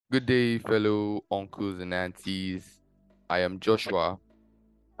Good day, fellow uncles and aunties. I am Joshua.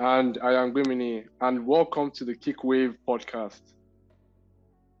 And I am Gwimini, and welcome to the Kick Wave podcast.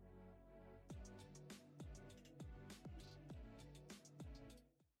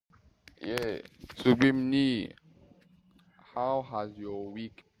 Yeah. So, Bimni, how has your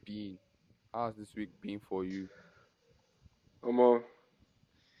week been? How has this week been for you? Um,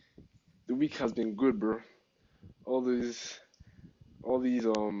 the week has been good, bro. All these, all these,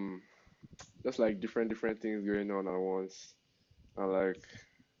 just like different things going on at once, and like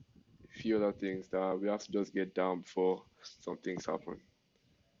a few other things that we have to just get down before some things happen.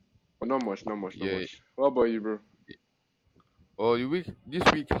 But not much, not much, not Yeah. much. What about you, bro? Well,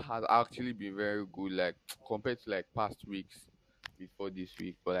 this week has actually been very good, like compared to like past weeks before this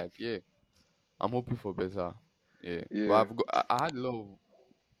week. But like, yeah, I'm hoping for better. Yeah. But Yeah, I had a lot of,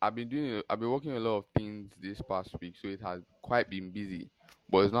 I've been working a lot of things this past week, so it has quite been busy.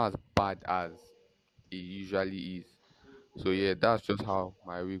 But it's not as bad as it usually is. So yeah, that's just how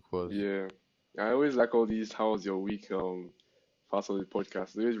my week was. yeah. I always like all these. How was your week? Parts of the podcast.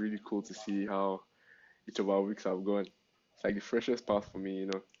 It's always really cool to see how each of our weeks have gone. It's like the freshest part for me.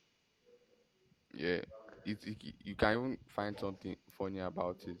 Yeah, you can even find something funny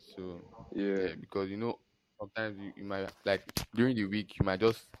about it. So Yeah. yeah, because sometimes you might like during the week you might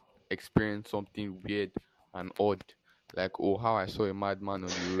just experience something weird and odd, like oh how I saw a madman on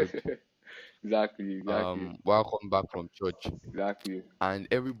the road Exactly, while coming back from church, exactly. and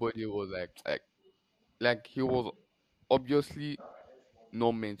everybody was like he was obviously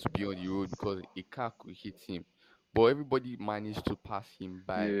not meant to be on the road because a car could hit him, but everybody managed to pass him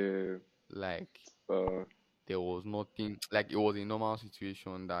by Yeah. like Uh, there was nothing like it was a normal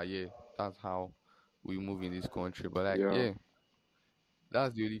situation that yeah, that's how we move in this country. But like yeah. yeah,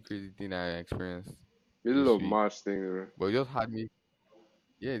 that's the only crazy thing I experienced Middle this of week. March thing, bro. But it just had me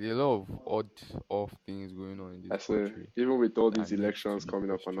yeah, there are a lot of odd off things going on in I this say, country even with all that these needs to elections be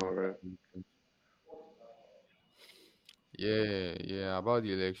coming up and all, questioned. right? Yeah, yeah, about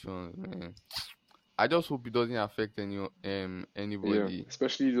the elections, man. I just hope it doesn't affect Yeah. anybody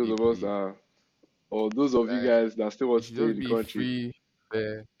Especially those of us deeply. that, or those of you Like guys that still want it to should stay in just the be country. free,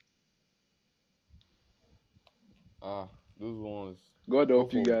 fair. Those ones. God God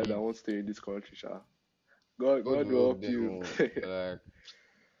help you guys that forbid. want to stay in this country, sha. God, God God will will help help them. you. Oh, like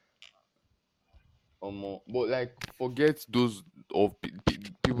but like forget those of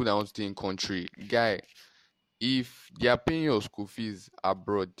people that want to stay in country. Guy, if they are paying your school fees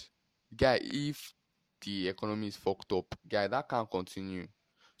abroad, guy, if the economy is fucked up, guy, that can't continue.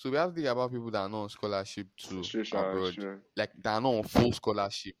 So we have to think about people that are not on scholarship It's to true, sha. It's abroad, true. like that are not on full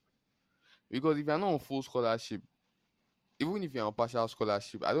scholarship. Because if you're not on full scholarship, even if you're on partial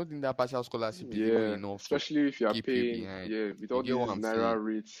scholarship, I don't think that partial scholarship is even Yeah. enough to Especially if you are keep you paying, behind. yeah, with You all get what these I'm naira saying?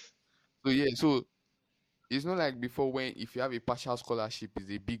 rates. So yeah, so it's not like before when if you have a partial scholarship is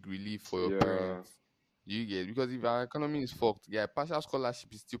a big relief for your Yeah. parents. You get because if our economy is fucked, yeah, partial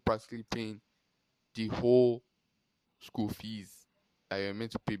scholarship is still practically paying the whole school fees that you're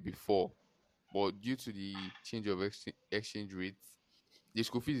meant to pay before. But due to the change of exchange rates, the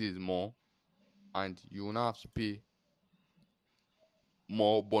school fees is more and you will now have to pay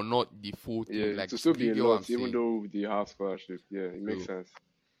more, but not the full thing. Yeah. Like, To still do be you a get what I'm lot, even saying? though they have scholarship. Yeah, it makes So sense.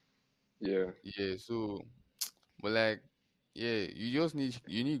 Yeah. yeah, so but like, yeah,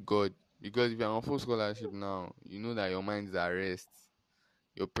 you need God because if you're on full scholarship now, you know that your mind is at rest.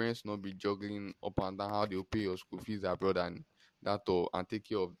 Your parents will not be juggling up and down how they'll pay your school fees abroad and that or and take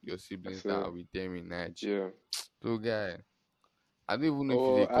care of your siblings That's that are with them in Nigeria. yeah. So guy, I don't even know if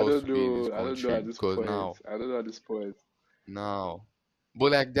it's Oh, a I cause don't to be in this know. I don't know country at this because point. I don't know at this point. now,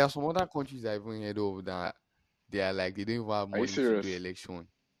 but like there are some other countries I even heard of that they are like they don't even have Are you money to do serious? election,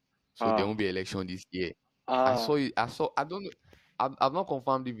 so there Ah, won't be election this year. I saw ah. it. I saw. I don't know. I've not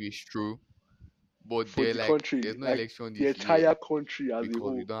confirmed if it's true, but For they're the like, country, there's no like election the this year entire country as a because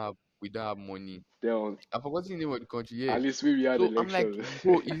whole, we don't have money. then I forgot the name of the country. Yeah. at least we had So I'm like, elections.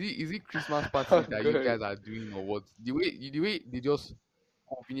 bro, is it Christmas party I'm that you good. guys are doing or what? The way they just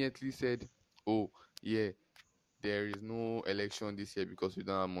conveniently said, oh yeah, there is no election this year because we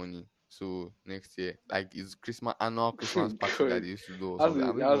don't have money. So next year, like it's Christmas annual Christmas party that Good. they used to do or something. I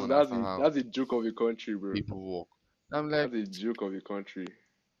don't even understand how That's a joke of a country, bro. people work. I'm like, That's a joke of a country.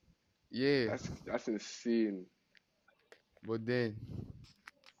 yeah, That's insane. but then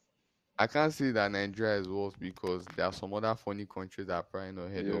I can't say that Nigeria is worse because there are some other funny countries that are probably not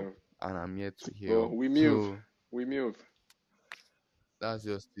heard of, Yeah. and I'm yet to hear But of. we move. So We move. that's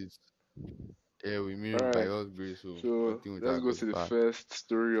just it. Yeah, we All move by right. God's grace, so So nothing let's without go God's to the back. first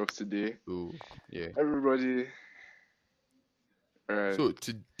story of today. So yeah, Everybody, All right.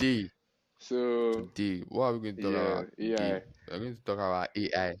 So So today, what are we going to talk yeah, about AI. today? We're going to talk about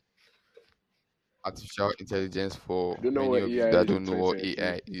AI, artificial intelligence. If For you don't know many what of you AI that is in don't know what 2023,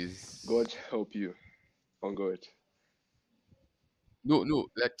 AI is, God help you. On God. no, no.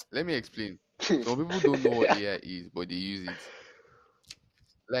 Let me explain. Some people don't know what AI is, but they use it.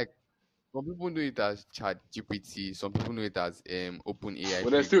 Like some people know it as Chat GPT. Some people know it as Open AI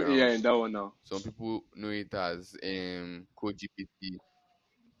But there's still AI Playground. in that one now. Some people know it as Code GPT.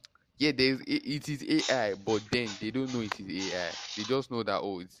 Yeah, it is AI, but then they don't know it is AI. They just know that,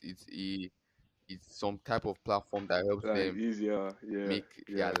 oh, it's some type of platform that helps Like them easier. Yeah, make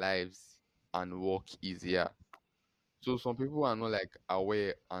their yeah, lives and work easier. So some people are not like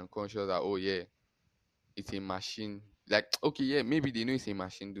aware and conscious that, oh yeah, it's a machine. Like, okay, yeah, maybe they know it's a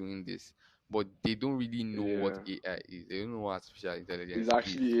machine doing this, but they don't really know what yeah. AI is. They don't know what artificial It's intelligence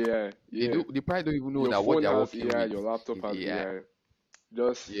is. actually AI. Yeah. They probably don't even know Your that what phone they're has working AI, with your laptop is has AI. AI.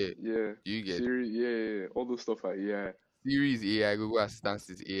 Just Yeah. yeah. Do you get Siri, yeah, yeah, yeah. All those stuff are AI. Siri is AI, Google Assistant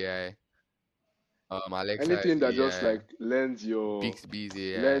is AI, Alexa is Anything that just AI, like lends your Bixby is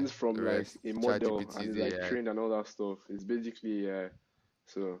AI, lends from the like rest, a model ChatGPT and is is like AI. trained and all that stuff is basically AI.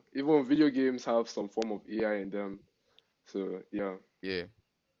 So even video games have some form of AI in them. So yeah. Yeah,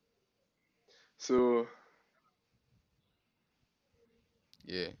 So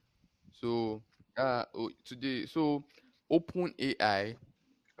yeah. So today, so Open AI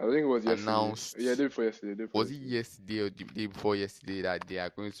I think it was yesterday. Yeah, announced, day before yesterday, day before was it yesterday. yesterday or the day before yesterday, that they are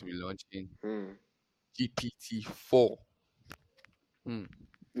going to be launching Hmm. GPT-4. Hmm,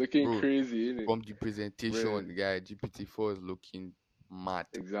 Looking bro, crazy, isn't it? from the presentation, Man, the guy GPT-4 is looking mad,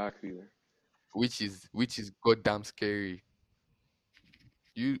 exactly. which is goddamn scary.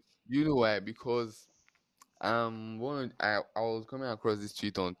 You you know why? Because I was coming across this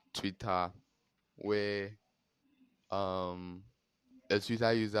tweet on Twitter where um a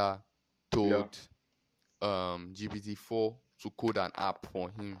Twitter user Yeah. told GPT-4 to code an app for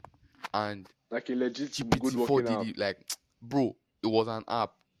him, and Like a legit good GPT-4 working did app. it. Like, bro, it was an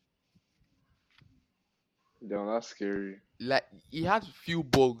app. Damn, that's scary. Like, he had few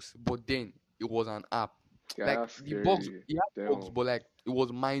bugs, but then it was an app. Yeah, Like that's the bugs, scary. he had bugs, Damn. but like it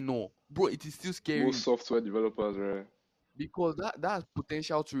was minor, bro. It is still Most scary software developers, right? because that has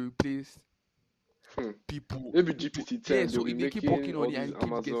potential to replace Hmm. people. Maybe People, GPT-10, yeah. they'll So be if they keep working making on all it and these it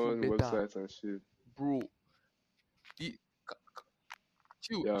keeps getting Amazon better, websites and shit. bro. The,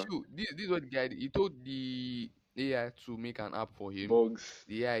 chill, Yeah. chill. This is what the guy did. He told the AI to make an app for him. Bugs.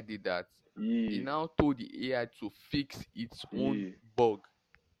 The AI did that. He Yee. now told the AI to fix its own Yee. bug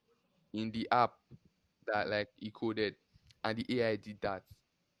in the app that like he coded, and the AI did that.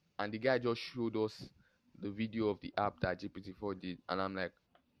 And the guy just showed us the video of the app that GPT-4 did, and I'm like,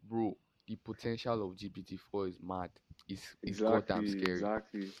 bro, the potential of GPT-4 is mad. It's goddamn Exactly, scary.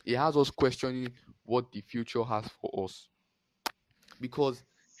 exactly. It has us questioning what the future has for us, because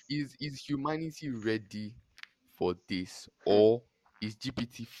is humanity ready for this, Hmm. or is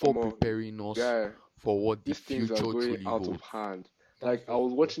GPT-4 Omo, preparing us guy, for what the these things are future going truly out of holds? hand. That's Like I just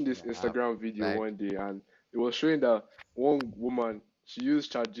was the watching question this I have. Instagram video Like, one day and it was showing that one woman she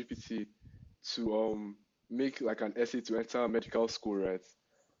used ChatGPT to make like an essay to enter medical school, right?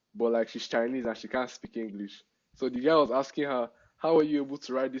 But like she's Chinese and she can't speak English. So the guy was asking her, how are you able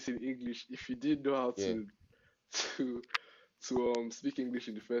to write this in English if you didn't know how yeah, to speak English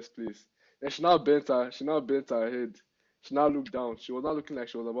in the first place? And she now bent her head. She now looked down. She was not looking like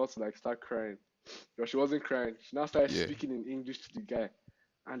she was about to like start crying. But she wasn't crying. She now started yeah, speaking in English to the guy.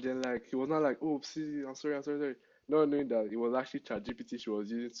 And then like he was not like, oh see, I'm sorry. Not knowing that it was actually ChatGPT she was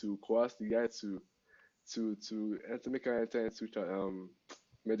using to coerce the guy to make her enter into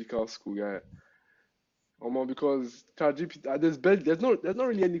medical school guy. Because ChatGPT there's not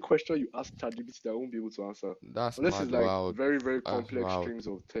really any question you ask ChatGPT that I won't be able to answer. that's Unless it's mad like wild. very, very That's complex wild. strings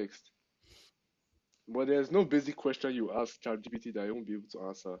of text. But there's no basic question you ask ChatGPT that I won't be able to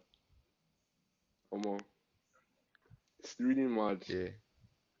answer. Omo, it's really mad. Yeah,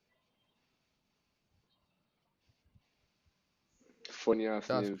 Funny ass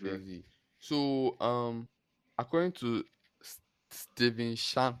that's names, bro. crazy. So, according to Steven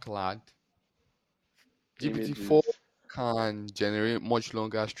Shanklad, GPT-4 Images. can generate much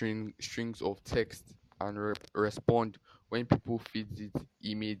longer strings of text and respond when people feed it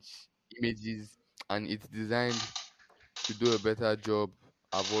images, and it's designed to do a better job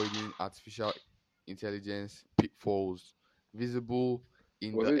avoiding artificial intelligence pitfalls visible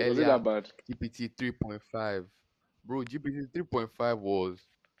in Was the it earlier that bad? GPT 3.5. Bro, GPT 3.5 was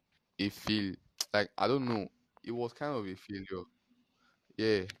a fail. Like, I don't know, it was kind of a failure.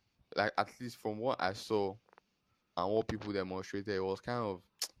 Yeah, like at least from what I saw, and what people demonstrated, it was kind of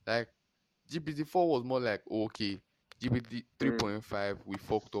like GPT-4 was more like, okay, GPT Mm. 3.5, we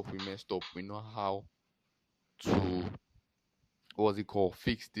fucked up, we messed up, we know how to, what's it called,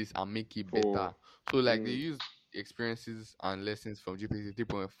 fix this and make it For better. So like they mm. used experiences and lessons from GPT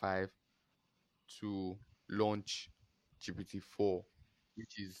 3.5 to launch GPT-4,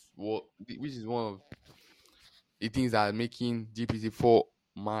 which is one of the things that are making GPT-4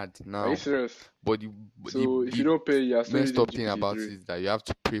 mad Are you now. serious? But So if you the don't pay, you're still messed using up thing about it GPT-3. is that you have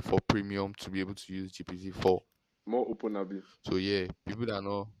to pay for premium to be able to use GPT-4. More open abi. So yeah, people that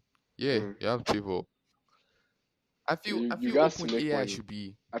know, yeah, Mm. you have to pay for. I You feel got to open make AI money. should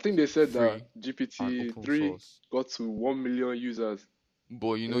be I think they said that free and open GPT-3 source. got to 1 million users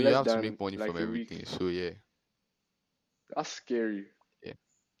But you know, in you less have to than make money from like a week. everything. So yeah, That's scary. yeah,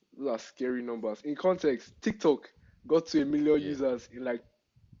 Those are scary numbers. In context, TikTok got to a million yeah, users in like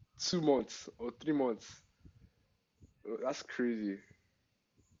 2 months or 3 months. That's crazy.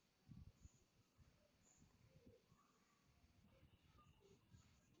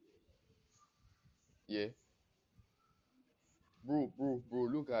 yeah. Bro,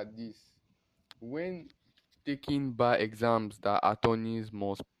 look at this. When taking bar exams that attorneys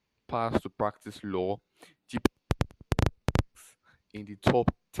must pass to practice law, GPs in the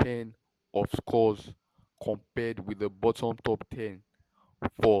top 10 of scores compared with the bottom top 10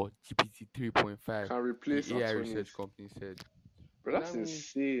 for GPT 3.5, Can replace the AI research attorneys. company said. But So that's that means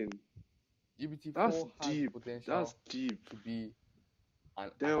insane. GPT That's 4 has the deep. That's potential deep. to be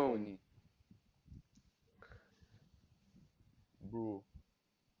an Damn. attorney. Bro,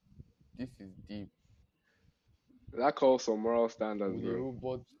 this is deep. That calls for moral standards, Would a bro.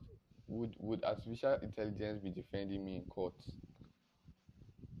 robot, would artificial intelligence be defending me in court?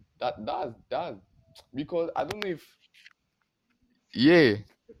 That's because I don't know if, yeah,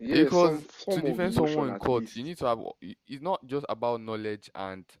 Yeah, some because to form of defend someone emotion in at court you least. need to have, it's not just about knowledge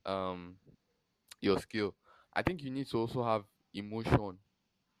and your skill. I think you need to also have emotion.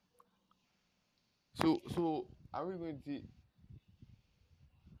 So are we going to,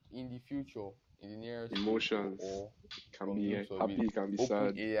 in the future, in the nearest future, Or or can some be looks of it, happy, can be open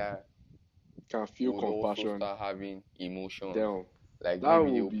sad, AI can feel would also compassion. start having emotions? Damn. Like That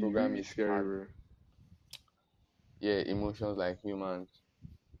maybe they would will be program really it to scary, have, bro. yeah, emotions like humans.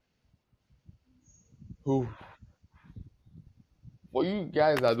 Whew. For you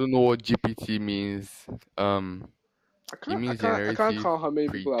guys that don't know what GPT means, it means I can't generative count how many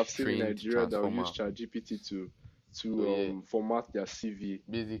people I've seen in pre-trained Nigeria that will use transformer. ChatGPT So to yeah, format their CV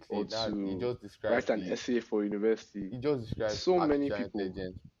basically or that it to just write describes an the, essay for university. it just describes So many artificial people.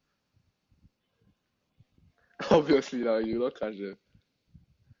 intelligence. Obviously, now you not catch them.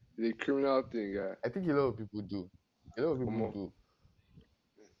 It's a criminal thing, yeah. I think a lot of people do. A lot of people Omo, do.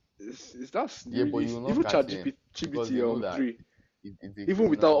 it's that's Yeah, but really you will not even catch them ChatGPT because they know that 3. it's a Even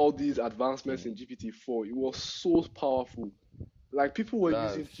without criminal all these advancements thing. in GPT-4, it was so powerful. Like people were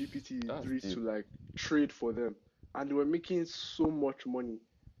using That's GPT-3 to deep. like trade for them, and they were making so much money.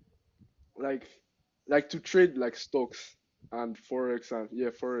 Like to trade like stocks and forex and yeah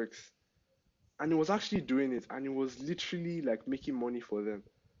forex, and it was actually doing it, and it was literally like making money for them.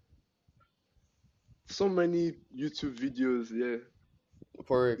 So many YouTube videos, yeah,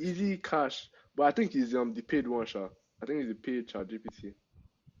 Forex. easy cash. But I think it's the paid one, sha. I think it's the paid ChatGPT.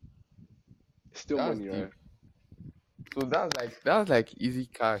 It's still That's money, deep. right? So that's like easy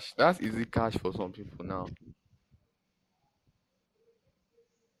cash. That's easy cash for some people now.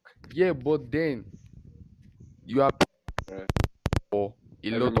 Yeah, but then you are paying Right. for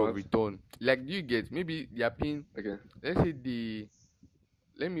a Every lot of month. return. Like, do you get, maybe they are paying, Okay. let's say the,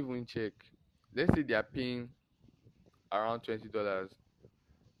 let me even check. Let's say they are paying around $20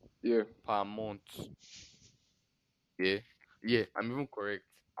 Yeah. per month. Yeah. Yeah, I'm even correct.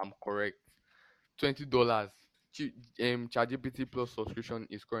 I'm correct. $20. ChatGPT Plus subscription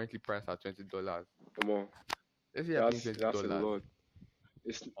is currently priced at $20. Come on. Let's say you're paying twenty That's a dollars lot.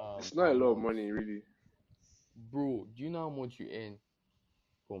 It's not per a lot of month. money really. Bro, do you know how much you earn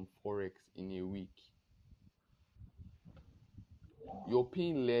from Forex in a week? You're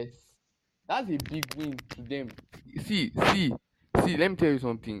paying less. That's a big win to them. See, let me tell you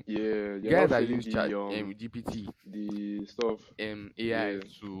something. Yeah, you're Guys not that feeling use GPT the stuff. AI Yeah.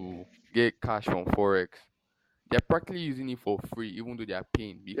 to get cash from Forex, they're practically using it for free, even though they are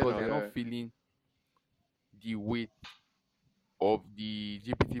paying, Yeah, because no, they're not yeah. feeling the weight of the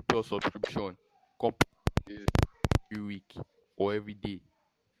GPT Plus subscription compared Yeah. every week or every day.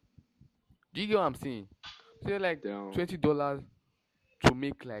 Do you get what I'm saying? So you're like Down. $20 to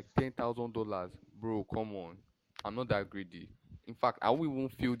make like $10,000, bro. Come on, I'm not that greedy. In fact, I won't even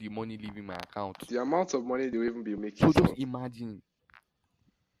feel the money leaving my account. The amount of money they will even be making So just self. imagine,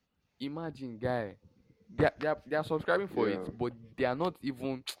 guy, they are subscribing for it, Yeah. but they are not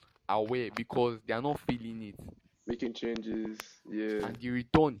even aware because they are not feeling it. Making changes. Yeah. And the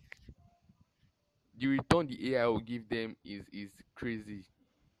return the AI will give them is crazy.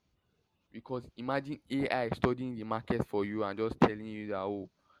 Because imagine AI studying the market for you and just telling you that, oh,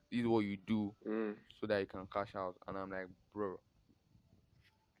 this is what you do Mm. so that you can cash out. And I'm like, bro,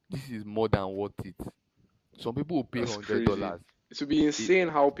 this is more than worth it. Some people will pay That's hundred crazy. dollars. It would be It, insane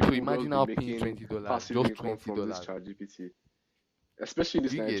how so people will just imagine be now paying making $20, passive just income twenty from this dollars. chat GPT. Especially in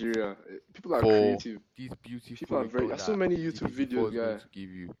this You get Nigeria. People are for creative. this People beautiful are very return there's so that many YouTube GPT-4 videos, is going guy. to give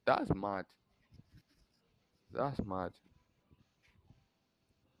you. That's mad. That's mad.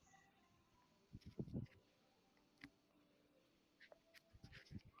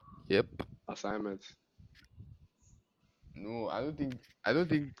 Yep. Assignments. No, I don't think.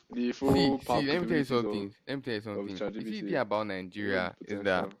 The See, full see. Let me tell you capabilities of something. Let me tell you something. You see, the thing ChatGPT, about the Nigeria is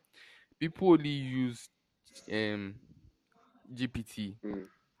that potential. people only use um GPT Mm,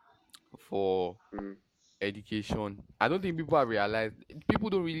 for mm, education. I don't think people have realized. People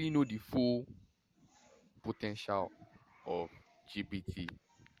don't really know the full potential of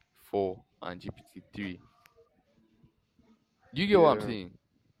GPT-4 and GPT-3. Do you get what I'm yeah. saying?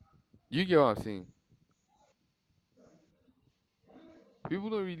 Do you get what I'm saying? People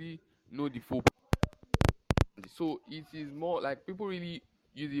don't really know the full. So it is more like people really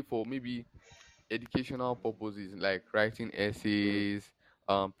use it for maybe educational purposes, like writing Mm. essays,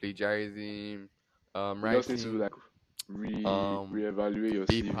 plagiarism, You just need to writing like um reevaluate your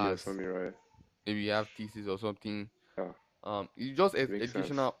CV or papers. something, right? Maybe you have thesis or something. Yeah, It's just makes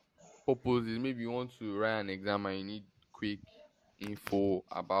sense. educational purposes. Maybe you want to write an exam and you need quick info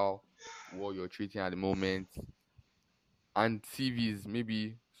about what you're treating at the moment, and CVs,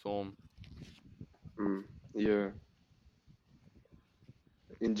 maybe some. Mm, yeah,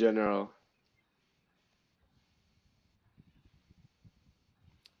 in general.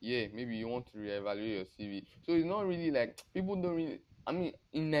 Yeah, maybe you want to reevaluate your CV. So it's not really like people don't really. I mean,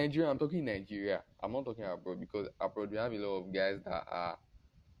 in Nigeria, I'm talking Nigeria. I'm not talking abroad because abroad we have a lot of guys that are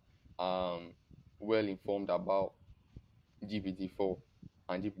well informed about GPT-4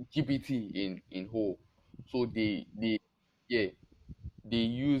 and GPT in whole. So they yeah they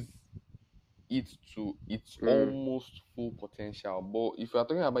use it to its Mm, almost full potential. But if you're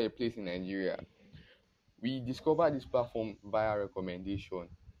talking about a place in Nigeria, we discovered this platform via recommendation.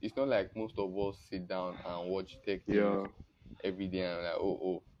 It's not like most of us sit down and watch tech news yeah. every day and like,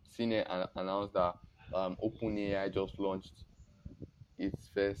 oh, CNET announced that OpenAI just launched its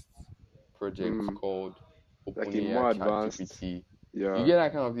first project Mm, called like a OpenAI more advanced. ChatGPT. You Yeah. get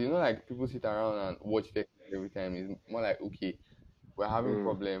that kind of thing. You know, like people sit around and watch tech news every time. It's more like, okay, we're having Mm,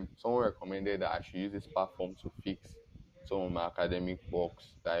 problem. Someone recommended that I should use this platform to fix some of my academic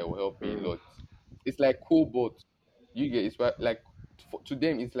works that it will help me a mm, lot. It's like Cobot. You get it's like to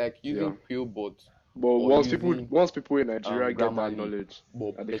them it's like yeah. using Quillbot But or using once people in Nigeria get that Grammarly, knowledge,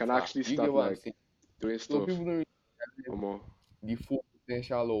 but that they can better. actually You get start what I'm like saying? doing So stuff. people don't really realize Omo, the full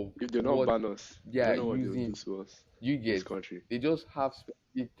potential of if they not what ban us, they I are don't know what they'll do using. to us, You this get country. they just have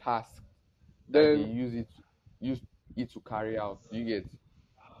specific tasks that they Then use it to carry out. You get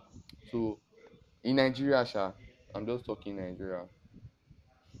so in Nigeria, Sha, I'm just talking Nigeria.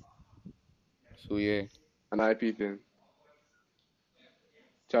 So yeah, an IP thing.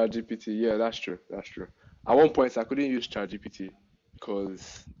 ChatGPT, yeah, that's true. That's true. At one point, I couldn't use ChatGPT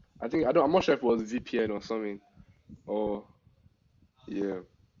because I'm not sure if it was VPN or something. Or yeah,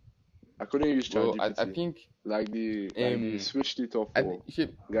 I couldn't use well, I ChatGPT. think Like they um switched it off I for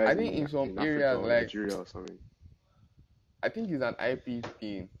I guys think in some in Africa areas or like Nigeria or something. I think it's an IP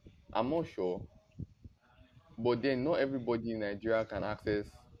thing. I'm not sure, but then not everybody in Nigeria can access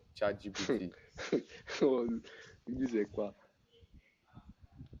ChatGPT. Oh, this is ekpa.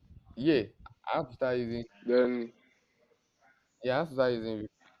 Yeah, I have to start using. Then Yeah, I have to start using.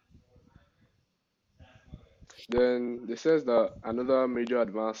 then they says that another major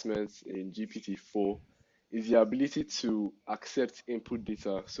advancement in GPT-4 is the ability to accept input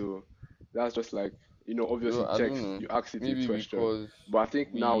data. So that's just like, Well, obviously I don't text, know. you ask it a Maybe question. because But I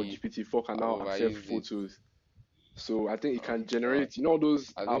think now we GPT-4 can have now accept overused it. photos. So I think it can Uh, generate, all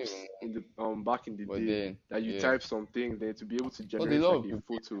those I don't even apps know. in the back in the But day then, that you yeah, type something, then to be able to because a generate lot like of a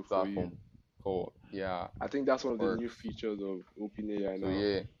people use photo this for you. platform for their I think that's one of the new works. features of OpenAI So now.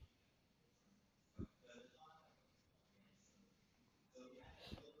 yeah,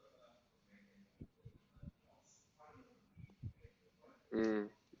 Mm,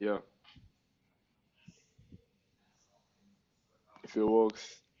 yeah.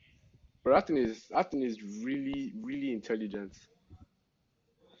 But that thing is really really intelligent.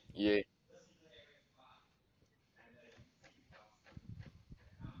 Yeah.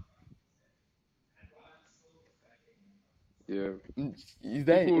 Yeah. Is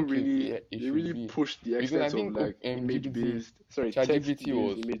that People okay? really Yeah, it they should really be push the because I extent of think like image GPT, based, sorry, text ChatGPT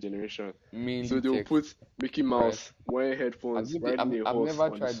based was image generation. So mainly they'll text, put Mickey right? Mouse wearing I headphones don't think riding a I've horse never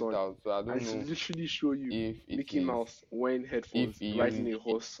on the tried it sun, out, so I and don't it's know literally show you if it Mickey is Mouse wearing if headphones he riding uses a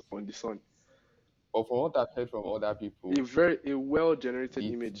it. horse on the sun. But from what I've heard from other A people, very a well generated it's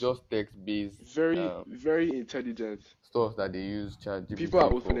image, just text based very very intelligent. stuff that they use People at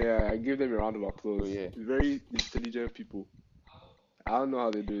ChatGPT for. OpenAI, I give them a round of So applause. yeah, Very intelligent people. I don't know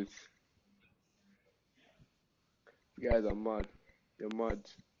how they do it. You guys are mad. You're mad.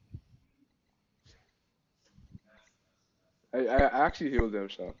 I actually hail them,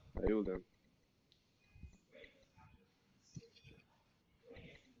 Sha. I hail them.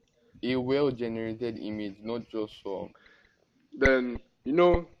 a well generated image, not just Then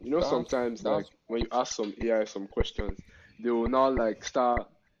that's sometimes like that's when you ask some AI some questions, they will now like start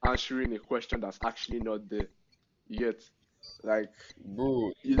answering a question that's actually not there. You get like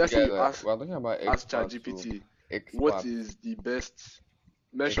bro. You let's say guys you are ask we're talking about ask experts, so ChatGPT, what experts, is the best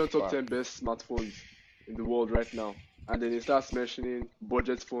mention top experts. 10 best smartphones in the world right now, and then it starts mentioning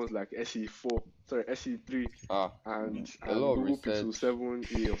budget phones like SE4, sorry SE3, Ah, a and lot of Google Pixel research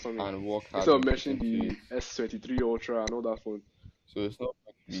 7a or something. and work has Instead of been put mentioning into it, the S23 Ultra and all that phone. so it's not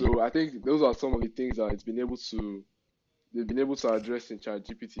going to be So I think those are some of the things that they've been able to address in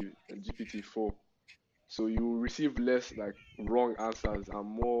ChatGPT and GPT-4. So you will receive less like wrong answers and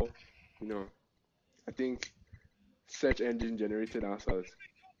more, you know, I think search engine generated answers.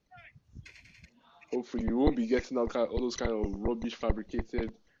 Hopefully you won't be getting all those kind of rubbish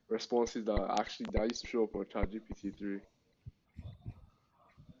fabricated responses that used to show up on ChatGPT 3.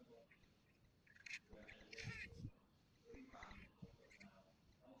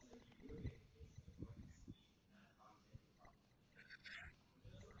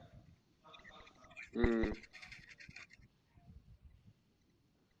 Mm,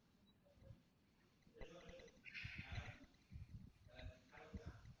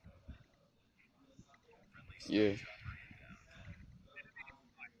 yeah.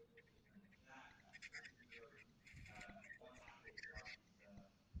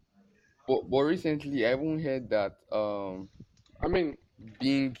 But recently I even heard that I mean,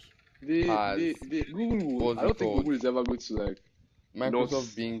 Bing has I what's it don't think called? Google is ever going to like not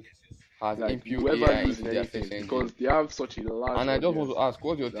Microsoft Bing has like impute whoever AI lose into in their search anything engine. because they have such a large And I just want audience to ask,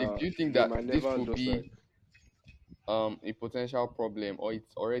 what's your take? that Do you think they that might this never could just like be a potential problem, or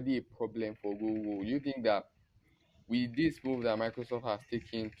it's already a problem for Google? You think that with this move that Microsoft has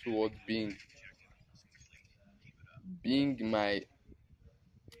taken towards Bing might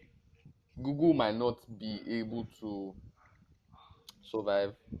Google might not be able to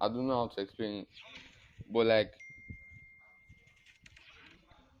survive? I don't know how to explain it, but like,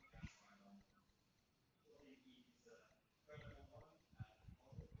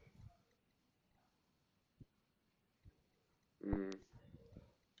 mm,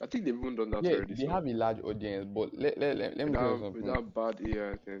 I think they've even done that yeah, already. they So have a large audience, but let me tell you with something. that bad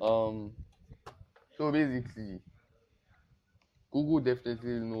AI thing, Um, so basically, Google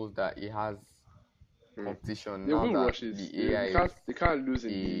definitely knows that it has mm, competition they now will that rush it. the They AI is they can't lose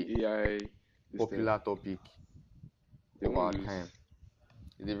in a the AI this thing. popular topic They of won't our lose. time.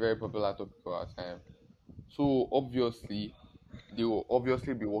 It's a very popular topic of our time. So obviously, they will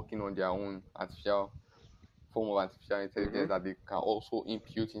obviously be working on their own artificial form of artificial Mm-hmm. intelligence that they can also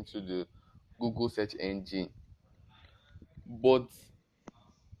impute into the Google search engine. But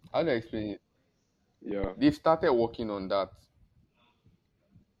how do I explain it? Yeah. They've started working on that,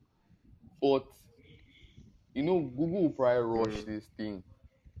 but Google will probably rush Mm, this thing.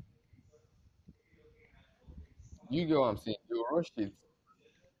 You get what I'm saying? They'll rush it.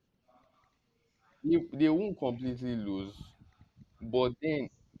 They won't completely lose, but then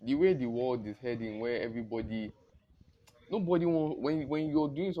the way the world is heading, where nobody want when you're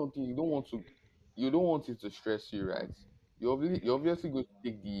doing something, you don't want it to stress you, right? You're obviously going to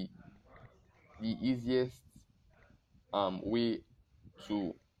take the easiest way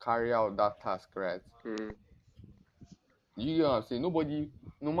to carry out that task, right? mm, You get what I'm saying? Nobody,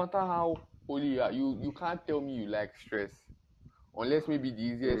 no matter how holy you are, you can't tell me you like stress unless maybe the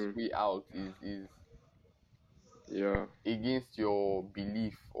easiest mm, way out is yeah. against your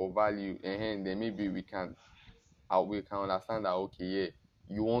belief or value, and then maybe we can understand that, okay, yeah,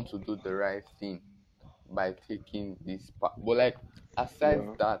 you want to do the right thing by taking this path. But like, aside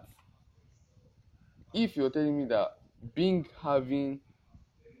Yeah. that, if you're telling me that Bing having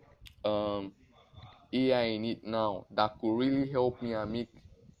AI in it now that could really help me and make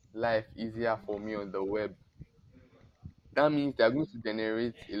life easier for me on the web. That means they're going to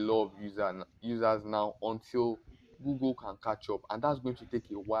generate a lot of users now until Google can catch up, and that's going to take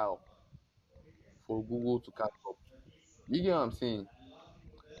a while for Google to catch up. You get what I'm saying?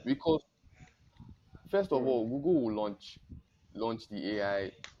 Because first of Mm. all, Google will launch the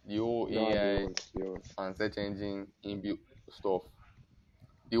AI, the whole Nah, they AI won't. They won't. and search engine inbuilt stuff.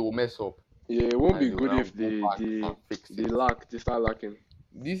 They will mess up Yeah, it won't and be they will good now if go back and fix they it. lack, they start lacking.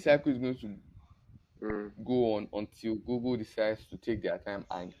 This cycle is going to Mm. go on until Google decides to take their time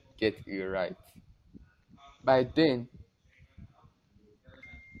and get it right. By then,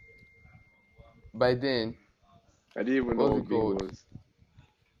 by then, I didn't even know what's it what Bing called? was.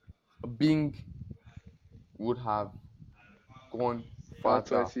 Bing would have gone That farther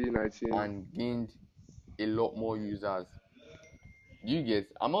 2019. and gained a lot more users. Do you get?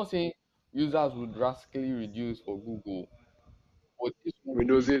 I'm not saying users would drastically reduce for Google, but this will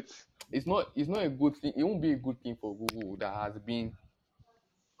Windows be. 8. It's not a good thing. It won't be a good thing for Google that has been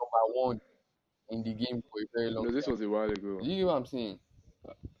number 1 in the game for a very long No, this time. was a while ago. Do you get what I'm saying?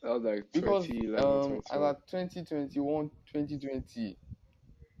 That was like Because 2011, as 2012. at 2021, 2020,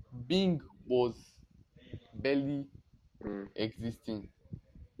 Bing was barely Mm. existing.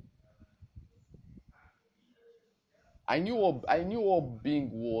 I knew what Bing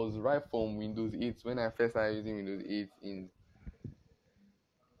was right from Windows 8 when I first started using Windows 8 in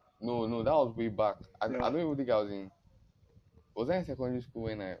no, that was way back. I Yeah. don't even think I in secondary school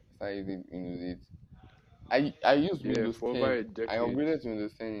when I started using Windows 8. I used Yeah, Windows for over 10. a I decade. upgraded to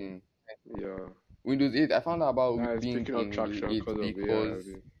Windows 10 in Yeah. Windows 8. I found out about Now it's Bing picking up in Windows traction 8 because of AI. because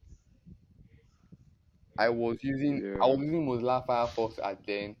I was using Mozilla Firefox at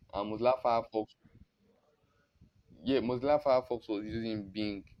then, and Mozilla Firefox was using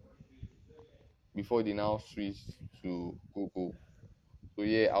Bing before they now switched to Google. So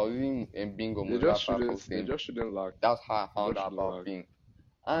yeah, I was using Bing or Mozilla Firefox They then. just shouldn't lack. That's how I They found just out shouldn't about lack. Bing.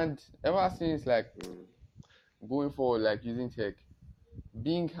 And ever since, like, Mm. going forward, like using tech,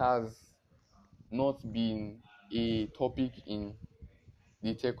 Bing has not been a topic in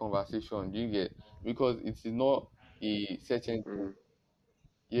the tech conversation. Do you get? Because it is not a search engine. Mm.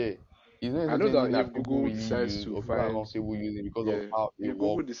 Yeah, it's not a I search know engine that that if people Google really decides use to or people are find, comfortable using because of yeah, how it if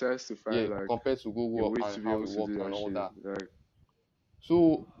Google works. decides to Yeah, find like compared to a Google way and to be how able it to works do and that all shit, that. like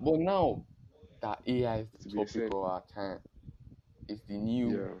So, but now that AI is to the be topic insane. of our time, it's the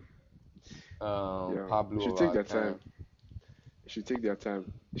new Yeah, yeah. It Pablo should of take our their time. time. It should take their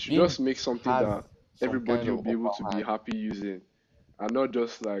time. It should Bing just make something has that some kind everybody will of be able to upper be hand. happy using, and not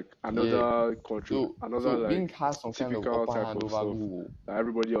just like Yeah. another control, So another Bing like has some kind of typical upper type hand of over stuff Google, that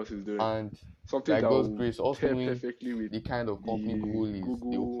everybody else is doing. and Something by that God's will grace, us pair knowing perfectly with the kind of company the Google is,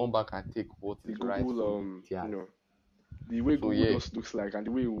 they will Google, come back and take what the is right Google, for you theirs. know, the way So Google yeah, just looks like and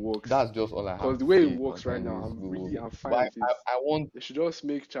the way it works. that's just all I have Because the to way it say works right concerning now, this Google bit. I'm But fine with it. I want, They should just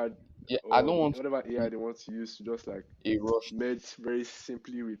make chat yeah, I or don't want whatever AI they want to use to just like a rush. merge very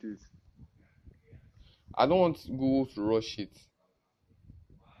simply with it. I don't want Google to rush it.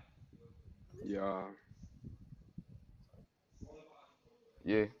 Yeah,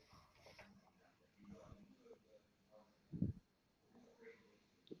 Yeah,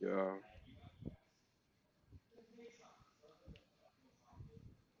 yeah.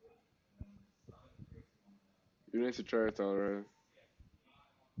 You need to try it out, right?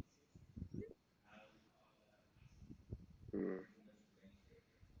 Mm.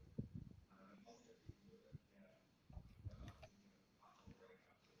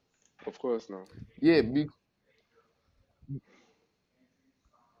 Of course, now. yeah.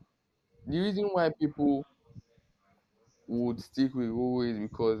 The reason why people would stick with Google is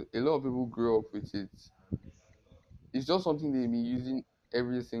because a lot of people grew up with it. It's just something they've been using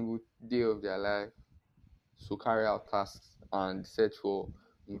every single day of their life to carry out tasks and search for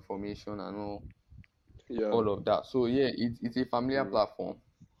information and Yeah. all of that. So yeah, it's a familiar Mm. platform.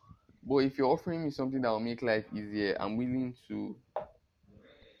 But if you're offering me something that will make life easier, I'm willing to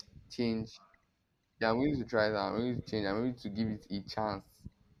change. Yeah, I'm willing to try that. I'm willing to change. I'm willing to give it a chance,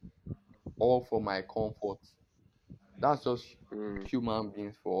 all for my comfort. That's just Mm. human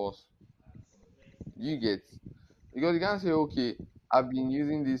beings for us. You get? Because you can't say, okay, I've been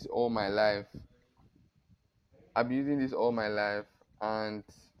using this all my life. I've been using this all my life, and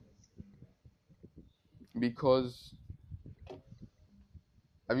because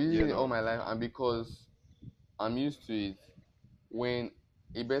I've been Yeah, using it all now. my life, and because I'm used to it, when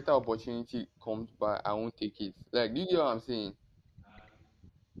a better opportunity comes by, I won't take it. Like, do you get what I'm saying?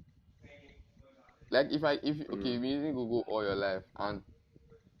 Like, if okay, Mm. you've been using Google all your life, and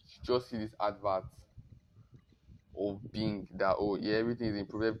just see this advert of Bing that, oh yeah, everything is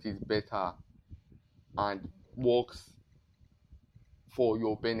improved, everything is better and works for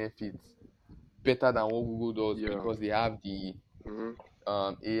your benefits better than what Google does Yeah. because they have the Mhm.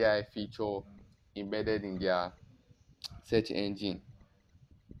 AI feature embedded in their search engine.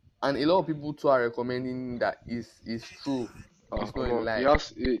 And a lot of people too are recommending that is true. It's not a He lie.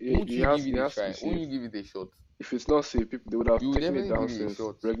 has Won't you give he it a has to be try? Won't safe. you give it a shot? If it's not safe, people they would have You will taken it definitely down give it a since.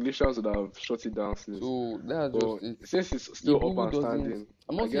 shot. Regulations would have shut it down since. So that's But just it. since it's If still up Google and doesn't, standing,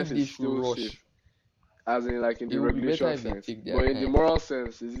 I'm I not guess saying it's they should still safe. rush. As in like in the It would be better regulation if they sense. take their But in the time. moral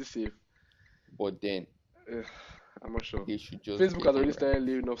sense, is it safe? But then Eh, I'm not sure. they should just Facebook get has it already right. started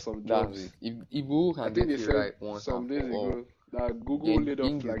laying off some That's it. jobs. If Google I can think get they it said right once and some for days all, ago that Google then laid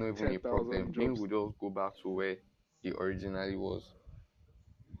off Bing is like not even a 10,000 problem. Bing jobs. will just go back to where it originally was.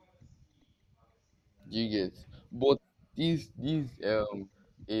 Do you get? But these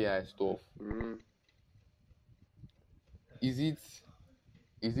AI stuff, Mm. is it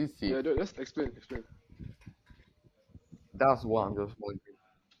is it Yeah, safe? let's explain. That's what I'm just wondering.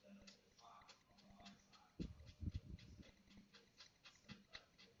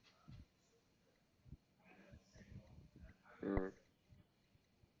 Mm.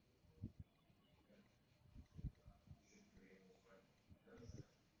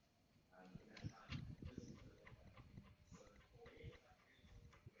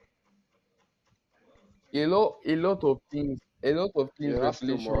 A lot of things Yeah, that's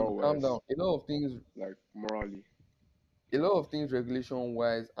still regulation, moral calm wise, down. like morally. A lot of things regulation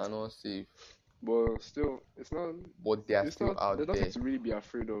wise are not safe, But still, but they are still there's out nothing there. to really be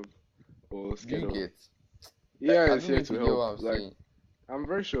afraid of or Do scared you of. get? Like, AI I is don't know here if to you get help. what I'm Like, saying. I'm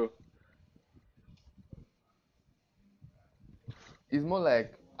very sure. It's more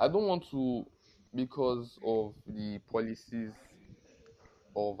like I don't want to, because of the policies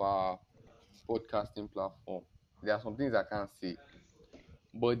of our podcasting platform. There are some things I can't say,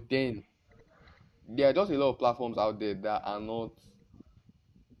 but then there are just a lot of platforms out there that are not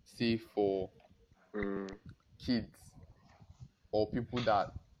safe for Mm, kids or people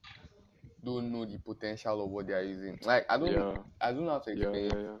that don't know the potential of what they are using. Like yeah, I don't know how to yeah, explain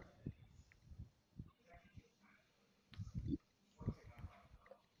yeah, it. yeah.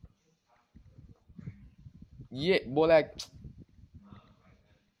 Yeah, but like,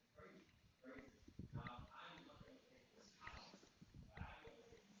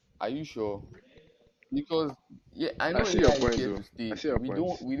 are you sure? Because yeah, I I know see your AI is point, here though. to I stay. see your point.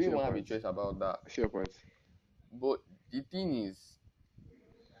 We I see don't your even have a point. choice about that. I see your point. But the thing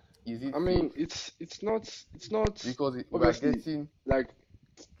is it I safe? mean, it's not Because we are obviously getting like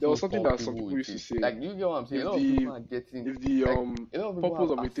there was so something that some comfortable people with used to it. say. Like, you get what I'm saying? A If lot of people the are getting, if the like, a lot of people purpose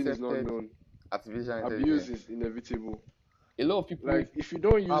have of a thing is not accepted known, artificial abuse intelligence. is inevitable. A lot of people Like if you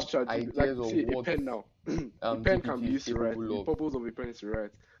don't use have ChatGPT, like ideas of see a what pen now, a pen can GPT be is used to write. capable The of. purpose of a pen is to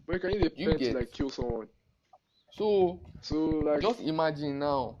write, but you can use a You pen to get? like kill someone. So So like just imagine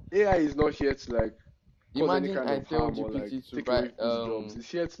now. AI is not here to like cause any Imagine kind I of tell harm or like GPT to take away write people's jobs. It's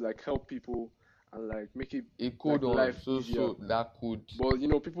here to like help people and like make it a like code on life so easier. so that could But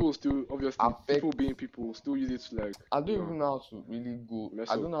people will still obviously people affect. being people will still use it to like I don't even know how to really go.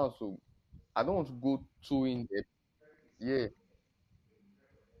 mess I up. don't know how to. I don't want to go too in depth. Yeah.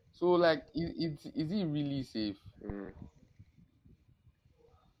 So like, is it really safe? Mm.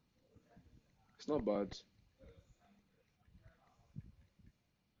 It's not bad.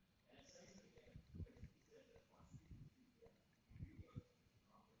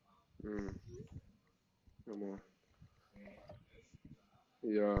 Mm. Come on.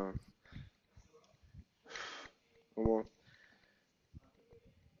 Yeah. Come on.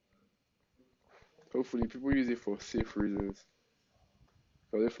 Hopefully people use it for safe reasons.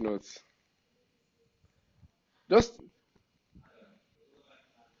 Because if not, just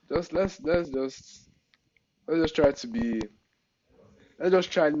just let's just try to be let's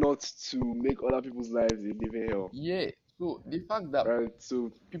just try not to make other people's lives a living hell. Yeah. So the fact that Right?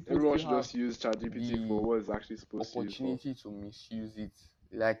 So people everyone still should have just use ChatGPT for the what it's actually supposed to use for. opportunity to misuse it,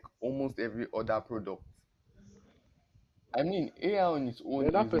 like almost every other product. I mean, AI on its own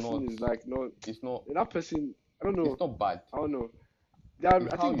Then that person is like not it's not that person I don't know. it's not bad. I don't know.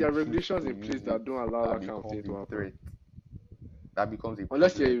 It's I how think you there are choose regulations to in place use it that don't allow that that kind of thing becomes to a happen. threat, that becomes a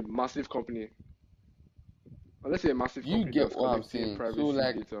Unless problem. you're a massive company. Unless you're a massive Do you company get that's what I'm collecting saying? So privacy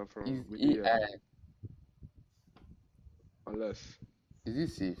like, data from is with AI. AI, Unless. is it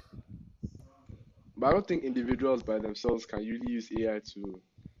safe? But I don't think individuals by themselves can really use AI to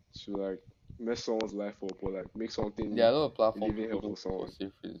like mess someone's life up or like make There are something a lot of a platforms living people hell do for for someone.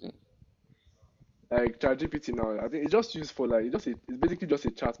 safe reasons. like ChatGPT now, I think it's just used for like it's basically just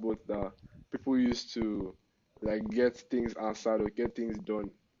a chatbot that people use to like get things answered or get things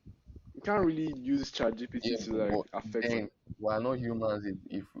done. You can't really use Yeah, ChatGPT to like but affect some. then we are not humans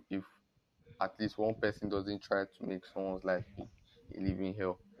if at least one person doesn't try to make someone's life a living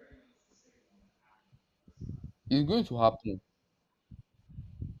hell. It's going to happen.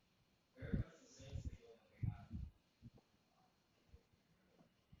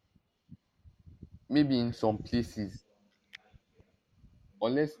 Maybe in some places,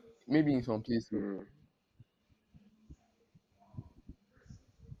 unless maybe in some places. Mm,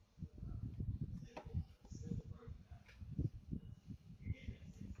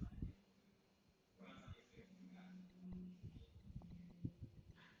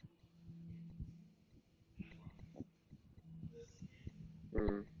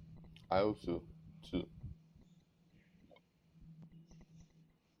 mm, I hope so too.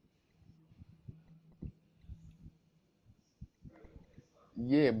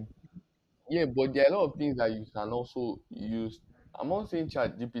 Yeah, yeah, but there are a lot of things that you can also use. I'm not saying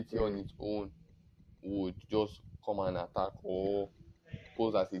Chat GPT on mm. its own would just come and attack or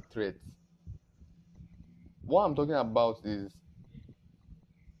pose as a threat. What I'm talking about is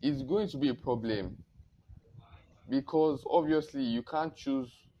it's going to be a problem because obviously you can't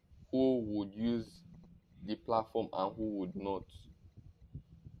choose who would use the platform and who would not.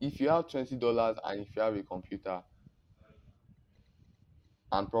 If you have $20 and if you have a computer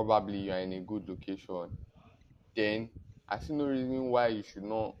and probably you are in a good location, then I see no reason why you should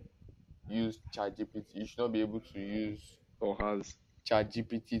not use ChatGPT. You should not be able to use Or has.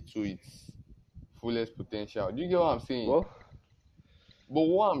 ChatGPT to its fullest potential. Do you get what I'm saying? Well, But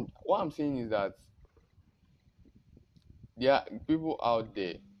what I'm saying is that there are people out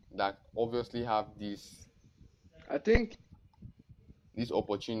there that obviously have I think this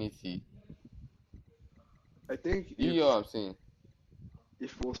opportunity. I think Do you get what I'm saying?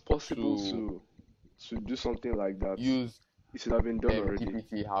 if it was possible To to do something like that, use it should have been done already.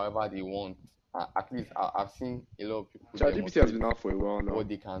 GPT however they want. At least I've seen a lot of people ChatGPT has demonstrate been out for a while now, what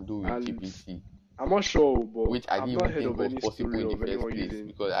they can do with and GPT, I'm not sure, but which I I've didn't not even heard think of was any possible story in the of first anyone place using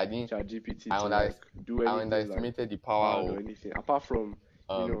because ChatGPT I, to under, like do I anything like underestimated the bad power or of anything, apart from,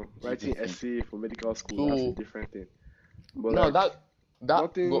 writing GPT. essay for medical school. That's a So different thing. But now like that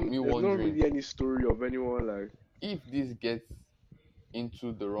got nothing, me there's not wondering really any story of anyone like, if this gets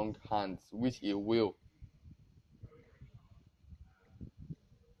into the wrong hands, which it will,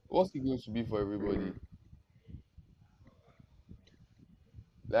 what's it going to be for mm, everybody?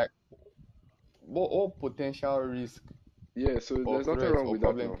 Like what potential risk yeah. So or there's nothing threat wrong or with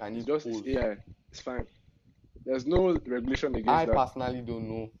that problem now. can It's it just it's pose? AI. It's fine. There's no regulation I against that. personally don't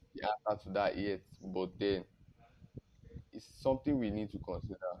know the answer to that yet, but then it's something we need to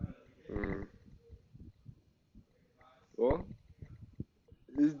consider. Mm. Well,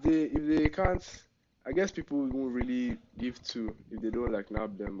 if they can't, I guess people won't really give to if they don't like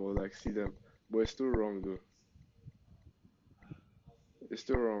nab them or like see them. But it's still wrong though. It's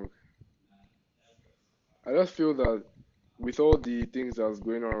still wrong. I just feel that with all the things that's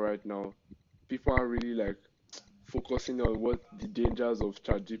going on right now, people aren't really like focusing on what the dangers of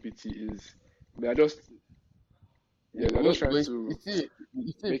ChatGPT is. They're just yeah, they're just trying But to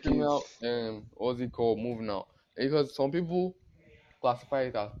it's a make it. criminal what's it called move now because some people classify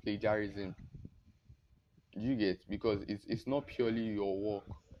it as plagiarism. You get because it's not purely your work.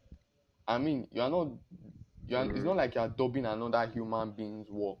 I mean, it's Mm, not like you're dubbing another human being's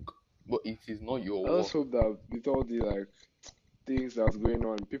work, but it is not your I just work. hope that with all the like things that's going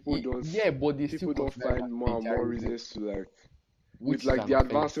on, Yeah, but they still people don't consider it find as more and more plagiarism, reasons to like with which is like an the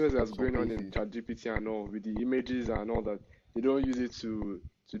offense advancements in that's some going on in places. ChatGPT and all with the images and all that, they don't use it to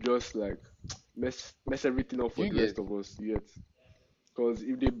just like mess everything up Do for you the get? rest of us yet. Because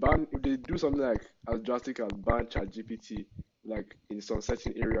if they do something like as drastic as ban ChatGPT, like in some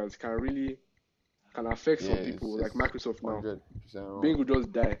certain areas, can affect Yeah, some people. Like it's Microsoft now, 100% Bing wrong. will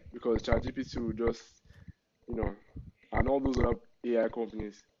just die because ChatGPT will just you know, and all those other AI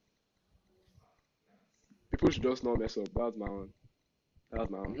companies. People should just not mess up. That's my own. That's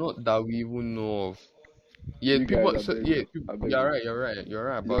my own. Not that we even know of. Yeah, You guys, people. I So beg yeah, you, I beg you're you. right. You're right. You're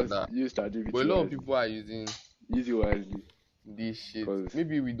right You about just that. use But a ChatGPT lot of wisely. people are using Use it wisely, this shit. cause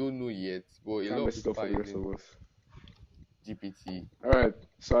Maybe we don't know yet, but a can't lot of mess it people up for are the rest using of us. GPT All right.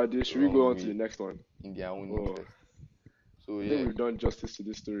 So Ade, the should we wrong go on to the way next one? in their own Oh, interest. So I think yeah, we've done justice to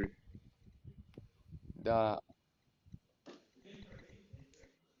this story. that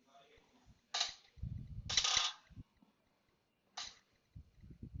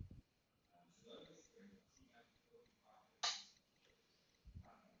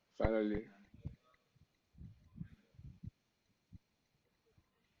Finally.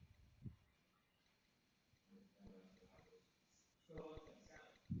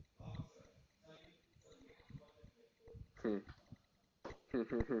 Hmm.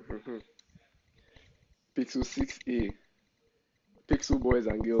 Pixel 6a, Pixel boys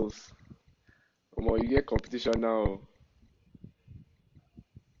and girls. You get competition now.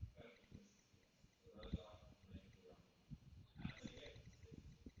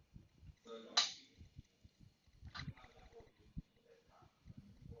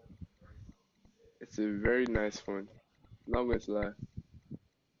 It's a very nice phone. Not going to lie.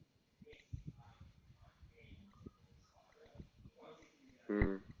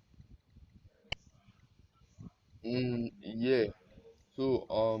 Hmm. Yeah. So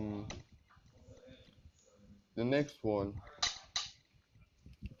the next one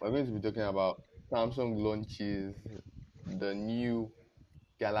we're going to be talking about Samsung launches the new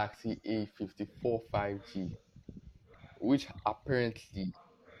Galaxy A54 5G, which apparently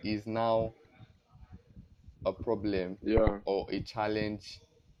is now a problem Yeah. or a challenge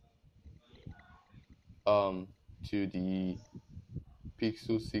um to the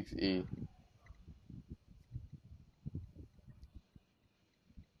Pixel 6a.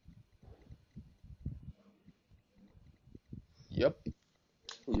 Yep,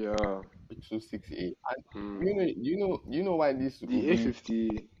 Yeah. Pixel 6a. And Hmm. you know why this will The be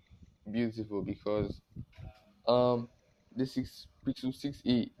A50. beautiful because um the six Pixel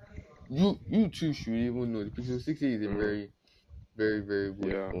 6a, you too should even know the Pixel 6a is a Hmm. very very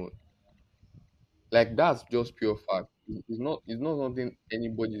good Yeah. phone. Like that's just pure fact. It's not something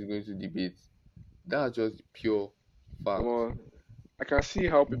anybody is going to debate. That's just pure fact. Um, I can see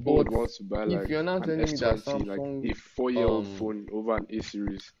how people would But want to buy if like you're not an telling me that S20, like Samsung a 4-year-old um phone over an A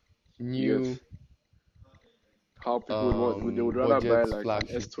series. You get new how people would want, they would rather buy budget like an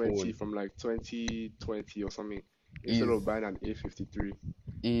flagship S20 phone, from like 2020 or something instead is of buying an A53.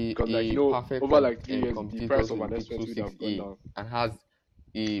 a Because like a perfect over like 3 years, the competitor price to of the an Pixel S20 would have gone 6a down. and has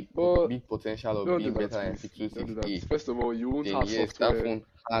a But big potential of don't do being that, better than please. Pixel Don't do that. 6a, First of all, you won't then have yes, that software, phone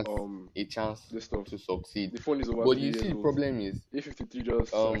has um, a chance this stuff. to succeed. The phone is over But three you see, years the old. problem is A53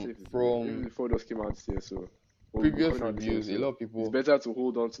 just, I say 53, from A54 just came out this year, so will be previous coming out this year, reviews, a lot so of it's people better to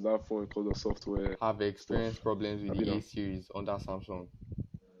hold on to that phone because of software have stuff. experienced problems with Have you the A know? series under Samsung.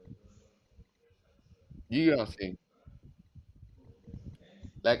 Do you get what I'm saying?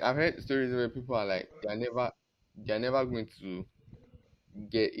 Like I've heard stories where people are like they're never going to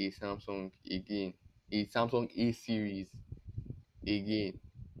get a Samsung again, a Samsung A series again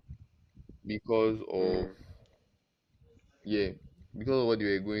because of Mm, yeah, because of what they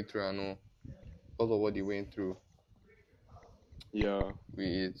were going through and all, because of what they went through yeah. with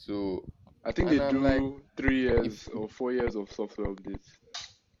it. So I think they and I'm like, do three if years or 4 years of software updates,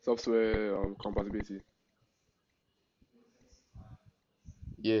 software compatibility.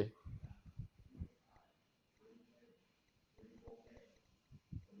 yeah,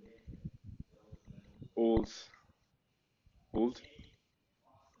 Old, old.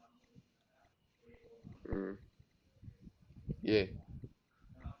 Mm, yeah,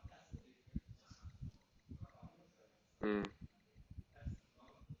 mm,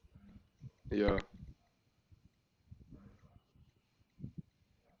 yeah.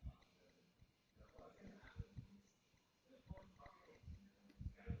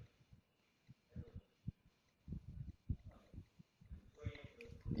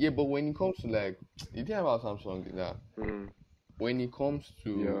 yeah. But when it comes to like the thing about Samsung is that Mm, when it comes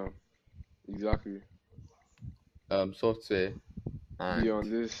to yeah. Exactly. software Be and on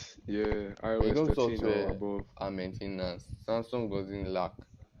this, yeah, when it iOS comes to 13 or software above. and maintenance, Samsung doesn't lack.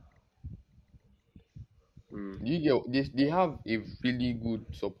 Mm, Do you get they have a really good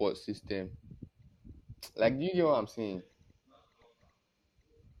support system. Like, do you get what I'm saying?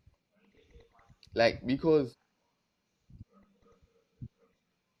 Like, because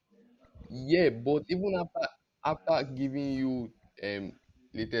yeah, but even after giving you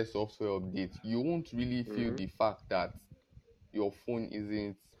latest software updates, you won't really feel mm-hmm. the fact that your phone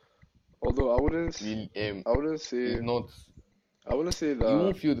isn't Although really I wouldn't is say, not. I wouldn't say You that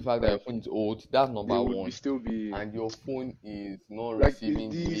won't feel the fact that your like phone is old. That's they number would be one, still be and your phone is not like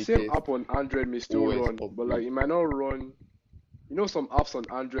receiving the the same latest app on Android may still OS run, but like upgrade. it might not run. You know, some apps on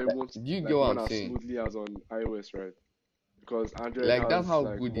Android Like, won't do you get like what run I'm as saying? smoothly as on iOS, right? Because Android Like, that's has how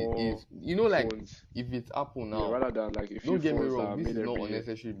like good it more is. Like phones, if it's Apple yeah, now, rather than like a few don't get me phones that wrong, are this made is not every year.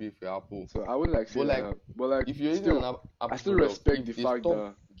 unnecessary beef for Apple. So I would like say But like, that, but like if you're using an still, I Apple still product, respect if the they fact stop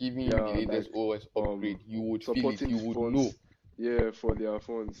that giving they you the are latest like OS upgrade, you would feel it. supporting You would know. phones, yeah, for their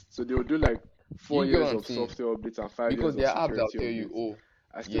phones. So they will do like Do four you get what years I'm of saying? software updates and 5 years Because of there are apps that'll security tell you, updates. oh,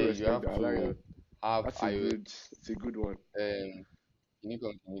 I still yeah, you respect have that. I like to that. have That's iOS it's a good one.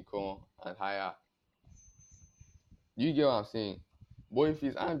 Unicorn and higher. Do you get what I'm saying? But if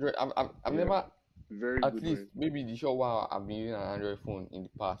it's Android, I've Yeah. never. Very At good least one. maybe the short while I've been using an Android phone in the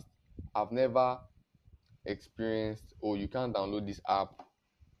past, I've never experienced, oh, you can't download this app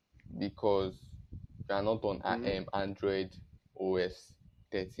because you are not on Mm-hmm. Android OS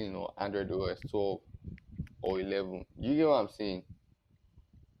 13 or Android OS 12 or 11. You get what I'm saying?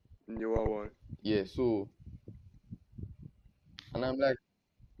 Newer one. Yeah, so, and I'm like,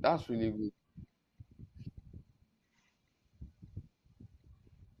 that's really good.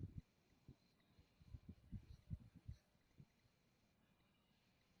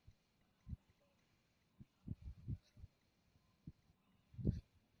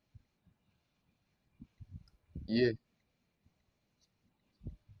 Yeah,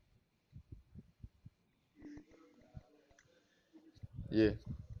 yeah.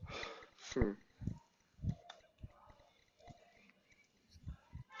 Hmm.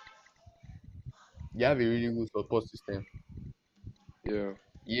 You have a really good support system. Yeah.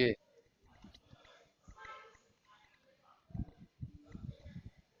 Yeah,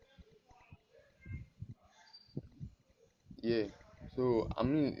 yeah. So, I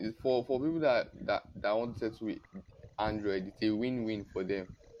mean, for people that want to settle with Android, it's a win-win for them.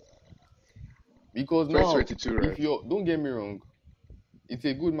 Because now, 2022, if right? you're, don't get me wrong, it's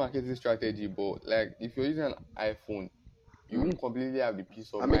a good marketing strategy, but like if you're using an iPhone, you Mm. won't completely have the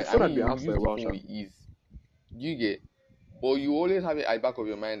peace of I mean, the mind. I phone mean, had been you out for use a the while, phone sha. with ease. You get, but you always have it at the back of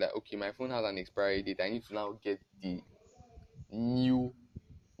your mind that okay, my phone has an expiry date. I need to now get the new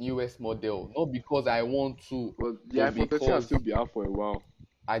newest model, not because I want to, But the but iPhone 13 will still because be out for a while.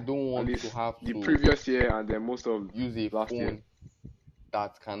 I don't At want to least have the to previous year and then most of use a last year. phone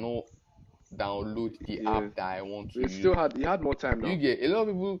that cannot download the Yeah. app that I want to It still use. had, he had more time You now. get, a lot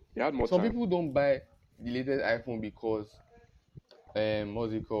of people, He had more some time. people don't buy the latest iPhone because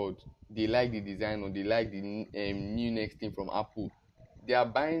what's it called? They like the design or they like the new next thing from Apple. They are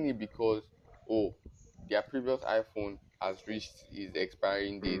buying it because oh, their previous iPhone has reached its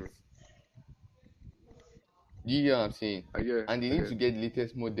expiring date. Mm. You get what I'm saying? I get, And they I need get. to get the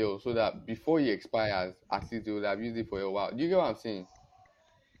latest model so that before it expires, at least they would have used it for a while. Do you get what I'm saying?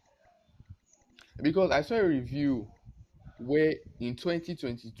 Because I saw a review where in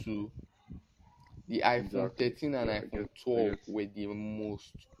 2022 the iPhone Exactly. 13 and Yeah, iPhone I 12 get. were the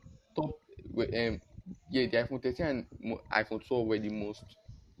most top. Yeah, the iPhone 13 and iPhone 12 were the most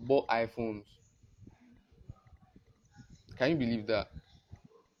bought iPhones. Can you believe that?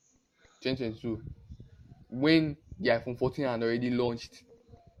 2022, when the iPhone 14 had already launched.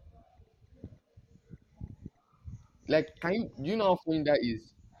 Like, can you do you know how funny that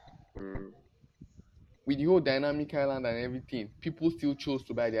is? Mm. With the whole dynamic island and everything, people still chose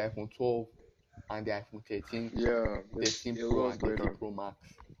to buy the iPhone 12 and the iPhone 13, Yeah, there's 13 a Pro lot and going 13 on. Pro Max.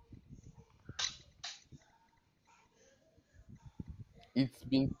 It's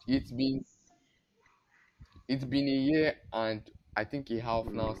been a year and I think a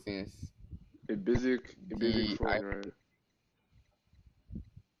half now Mm. since A basic the I phone, right?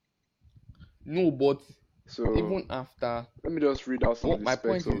 no, but So even after let me just read out some of what the my specs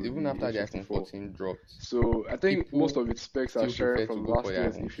point is, of even the after the iPhone A54. 14 dropped, So I think most people of its specs are still sharing prefer to from go for last the year's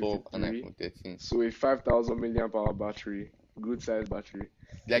iPhone 12 and A53. iPhone 13. So a 5,000 milliamp hour battery, good size battery,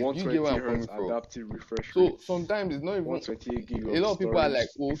 Like, you get where 120 I'm hertz coming from. adaptive refresh So rates, sometimes it's not even 128 gig a of lot of people are like, storage,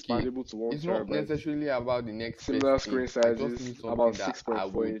 oh, okay, expandable to 1 it's not terabyte. necessarily about the next best Similar thing. screen I just sizes, need about something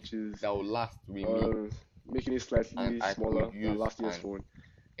 6.4 inches, that will last with me uh, making it and slightly I could smaller than use last year's and phone.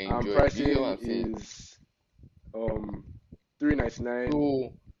 And enjoy. Do you get what pricing I'm saying? is 399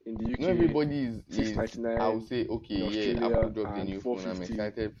 So in the not UK, everybody I would 699 say, okay, in yeah, Apple Australia, dropped a and new phone. I'm 450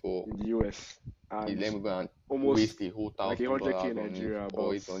 excited for in the US, it. and Let me go and almost waste a whole like thousand 100k dollars in on it Nigeria, or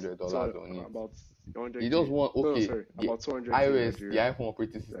about $800 on it. about You just 100k. want, No, no, okay, sorry, the about 200k in iOS, the Nigeria, iPhone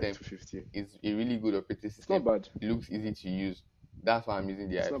operating like system 250. is a really good operating It's not system. bad. It looks easy to use. That's why I'm using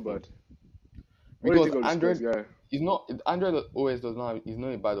the It's not iPhone. bad. What do you Because think of the specs, Android guy? is not Android OS does not is not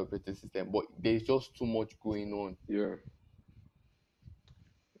a bad operating system, but there's just too much going on, Yeah,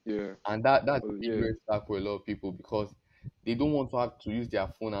 yeah, and that's a well, big yeah. red flag for a lot of people because they don't want to have to use their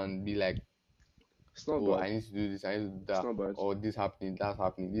phone and be like, It's not oh, bad. I need to do this, I need to do It's that, not bad. or this happening, that's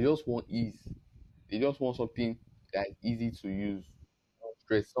happening. They just want ease. They just want something that's easy to use, not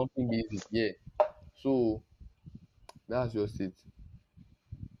stress, something basic. Yeah. So that's just it.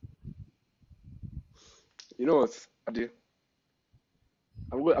 You know what, Ade?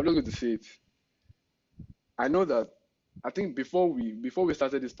 I'm just going to say it. I know that. I think before we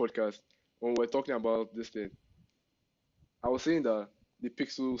started this podcast, when we were talking about this thing, I was saying that the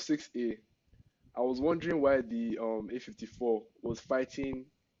Pixel 6a. I was wondering why the A54 was fighting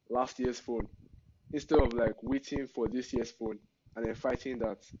last year's phone instead of like waiting for this year's phone and then fighting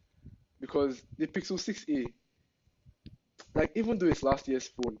that. because the Pixel 6a, like even though it's last year's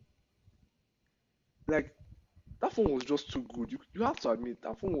phone, like that phone was just too good. You have to admit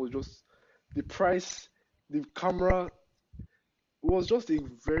that phone was just the price, the camera was just a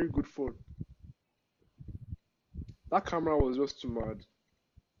very good phone. That camera was just too mad.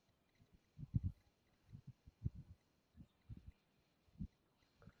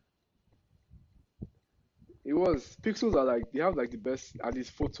 It was Pixels are like they have like the best at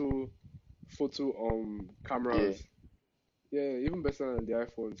least photo Yeah. cameras. Yeah, even better than the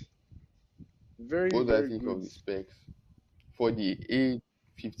iPhones. Very What do I very think of good. the specs for the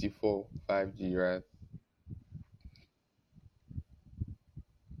A54 5G? Right,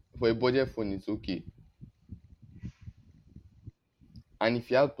 for a budget phone, it's okay. And if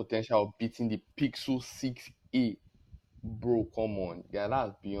you have potential of beating the Pixel 6a, bro, come on, yeah,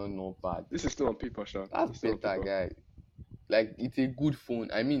 that's beyond not bad. This is still on paper, Sha. That's It's still on better, paper. guy. Like it's a good phone.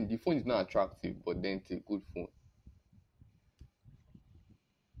 I mean, the phone is not attractive, but then it's a good phone.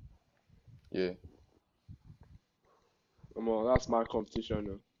 Yeah, Come on, that's my competition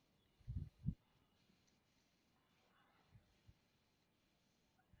now.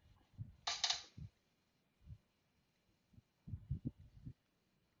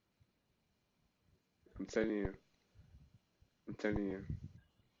 I'm telling you. I'm telling you.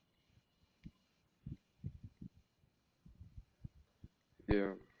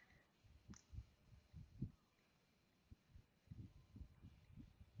 Yeah.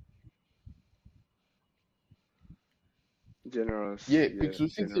 Generous. yeah. Yeah, Pixel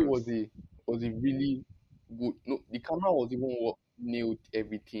 6a was generous. a really good. No, the camera was even what nailed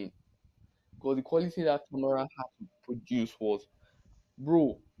everything because the quality that camera had to produce was,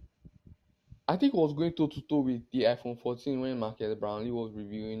 bro. I think it was going toe to toe with the iPhone 14 when Marcus Brownlee was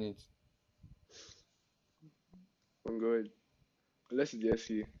reviewing it. I'm good. Unless it's the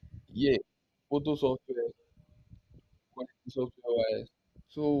SE. Yeah, photo software, quality software wise.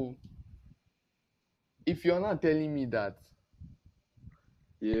 So if you're not telling me that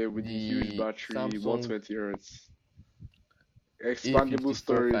Yeah, with the huge the battery, Samsung 120 hertz, expandable A54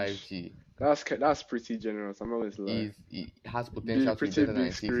 storage. 5G That's pretty generous. I'm not going to lie. it has Be potential to be pretty better than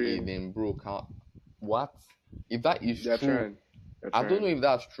big a 6A, screen. then bro, what? If that is They're true, trying. They're I don't trying. know if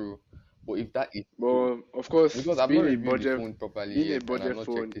that's true, but if that is true, But of course, because I've not reviewed the phone being properly a yet and I've budget not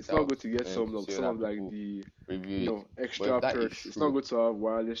phone, checked it it's not out good to get to see some other of like people the review it. But if extra that is perks. It's not true, good to have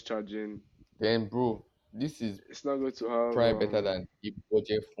wireless charging. then bro, this is It's not good to have probably better than a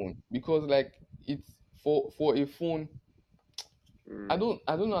budget phone because like it's for a phone. mm,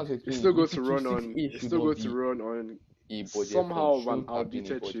 I don't know how to it's explain still it. The good to Pixel run 6a it's should still not good to be run on a budget phone. somehow of an Should have been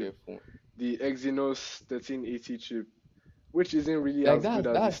a outdated chip, budget phone. the Exynos 1380 chip, which isn't really Like as good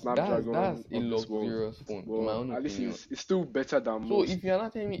as the that's Snapdragon a of this world. luxurious phone, in my But own at least opinion. it's still better than So most. if you're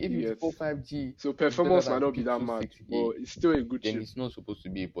not telling me You get A54 5G so is better performance might than not be that Pixel mad, 6a, but it's still a good then chip, it's not supposed to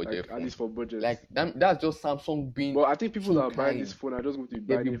be a like budget at phone. least for budget. Like that's just Samsung being But I think people that too are buying this kind phone are just going to be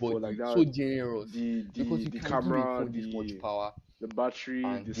to buying it for like everybody, that so generous, because you the can give a camera, phone this much power the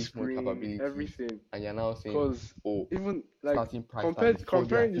battery, and the this much screen, capabilities, everything. and you're now saying, Cause oh, even like starting price can be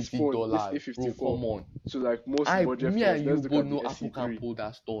comparing this phone, this $450, bro. A54 Come on. to like most I budget me phones, and let's you look both at know the Apple can SE3. pull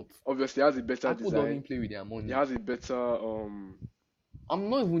that stunt. Obviously, it has a better Apple design. doesn't play with their It money. has a better I'm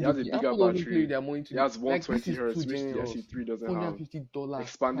not even it has a joking. bigger Apple doesn't play with battery. their money It to has like this 120 is too hertz, which the generous. SE3 doesn't have.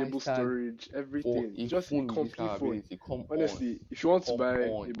 $450 price Expandable tag storage, for everything. a It's just a phone with this complete phone. capability. Come on. Honestly, if you want to Come buy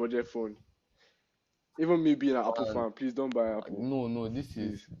on. a budget phone, even me being an Apple And fan, please don't buy Apple, no,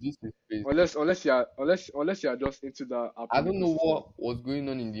 please. this is crazy. Unless you are just into the I Apple don't know ecosystem. what was going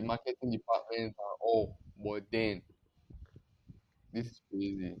on in the marketing department and all, but then this is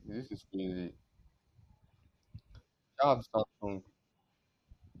crazy. This is crazy. Shout out to Samsung.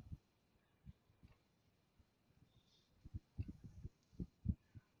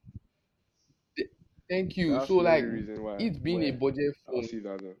 Th- Thank you. That's So the only like reason why it being a where budget I'll phone, see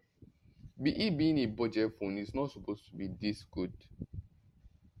that though. it being a budget phone is not supposed to be this good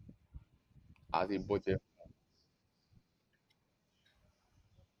as a budget.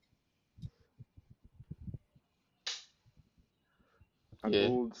 An Yeah.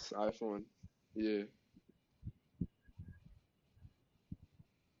 old iPhone. Yeah.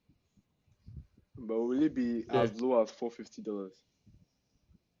 But will it be Yeah. as low as $450?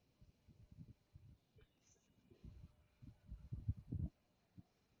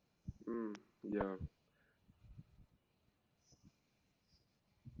 Yeah.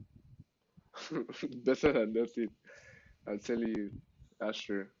 Better than nothing. I'm telling you. That's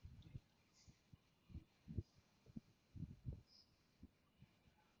true.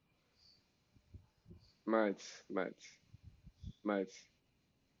 Might, might, might.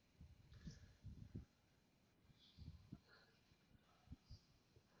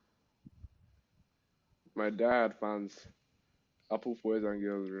 My dad fans Apple boys and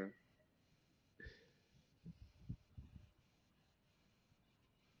girls, bro.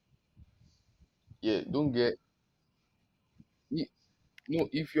 Yeah, don't get y- no.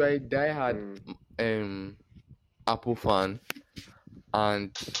 If you are a diehard Mm, um Apple fan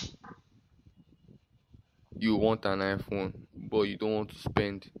and you want an iPhone, but you don't want to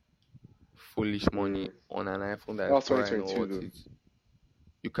spend foolish money mm. on an iPhone that That is was probably not 2022 worth though. it,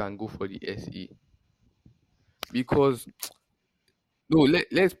 you can go for the SE. Because no,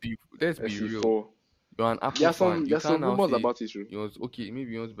 let's be real. SE4. You're an Apple fan. You There's can't some now rumors say about it, too. you want okay,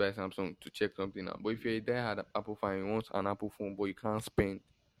 maybe you want to buy Samsung to check something out. But if you're a diehard Apple fan, you want an Apple phone, but you can't spend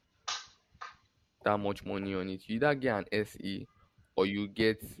that much money on it. You either get an SE or you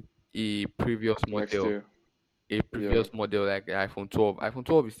get a previous Next model. year. A Yeah. previous model like the iPhone 12. iPhone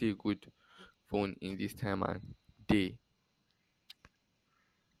 12 is still a good phone in this time and day.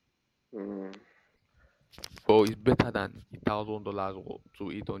 Mm. But it's better than $1,000 or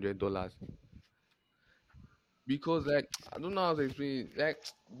to $800. Because like I don't know how to explain it. Like,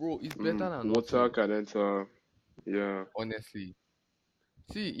 bro, it's better than Water nothing. can enter. Yeah. Honestly.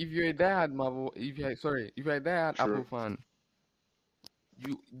 See, if you're a diehard Marvel, if you're a diehard Apple True. fan,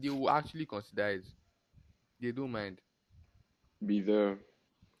 they will actually consider it. They don't mind. Be there.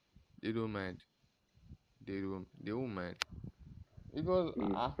 They don't mind. They won't mind. Because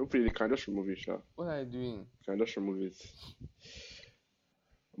Hopefully they can just remove it, sha. what are you doing? Can just remove it.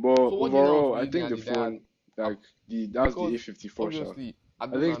 But So what do you now want to overall, I believe me think and the the diehard phone, like app? that's the Because A54, sha. obviously I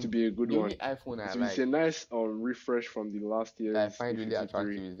I don't think it would know be a good the one. only iPhone I It's a like nice refresh from the last that I year's find really A53,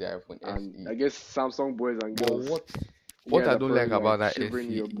 attractive is the iPhone and SE. I guess Samsung boys and But girls, you what guys I are don't like probably about like that shivering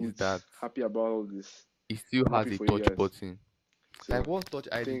in SE your is boots, that happy about all this. it still I'm has happy a for you touch guys. button. Like So what's Touch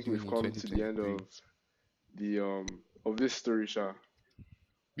I ID think we've doing in come to the end 2023? of this story, Sha.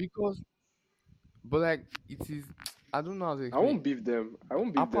 Because but like it is I don't know how to I explain. won't beef them. I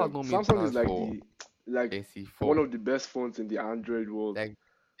won't beef Apple has them. not made Samsung is plans like for the like one SE4. of the best phones in the Android world. Like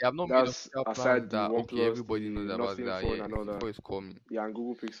they have not made That's official plans aside the that okay, OnePlus, everybody knows the about it Nothing that phone, yeah, and all that. SE4 is coming. Yeah, and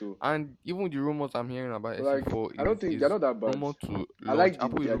Google Pixel. And even the rumors I'm hearing about But like, SE4 I don't think they're is not that bad. rumored to I launch. like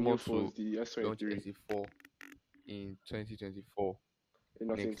Apple is their new rumored phones, to the launch S23, SE4 in 2024 and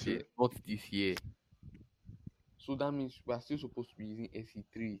Nothing next year, 2. not this year. So that means we are still supposed to be using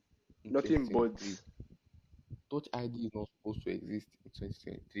SE3 in Nothing 2023. buds. Touch ID is not supposed to exist in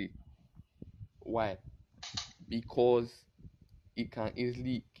 2023. Why? Because it can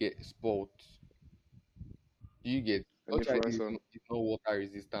easily get spoiled. Do you get An Touch ID influencer. is not water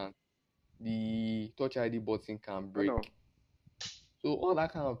resistant. The Touch ID button can I know. break. So all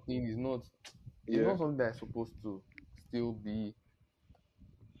that kind of thing is not it's Yeah. not something that's supposed to still be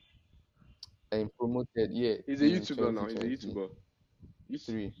promoted here He's a in YouTuber now. He's a 2023. YouTuber.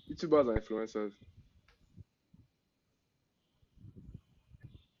 YouTubers are influencers.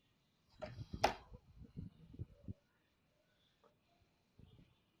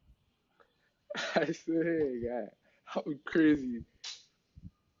 I say, guy, how crazy.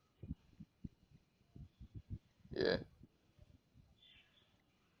 Yeah,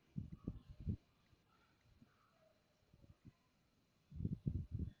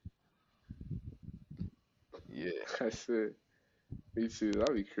 yeah. I say, me too.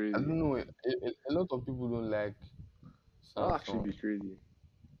 That'd be I crazy. don't know. A lot of people don't like That'll actually Samsung. be crazy.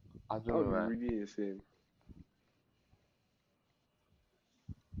 I That don't know, would be right? really insane.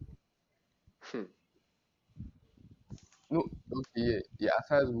 Hmm. No, okay, yeah, yeah.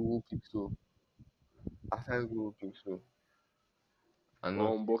 Aside Google Pixel, and Or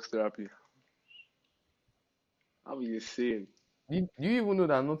not. unbox therapy. That'd be insane. Do you even know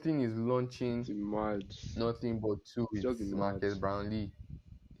that nothing is launching? It's mad. Nothing but two It's with just be mad. Marcus Brownlee.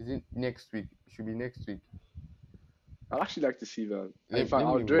 Is it next week? It should be next week. I'd actually like to see that. In fact, Let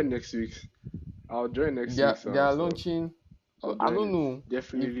me I'll join even. next week's. I'll join next They are, week's they are stuff. launching. I'll So I join don't it. know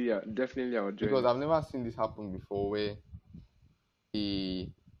if Definitely, definitely I'll join because it. I've never seen this happen before where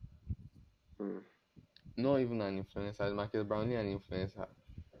a Hmm. not even an influencer, Marcus Brownlee an influencer.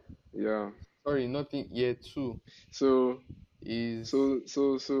 Yeah. Sorry, nothing year two So, is so,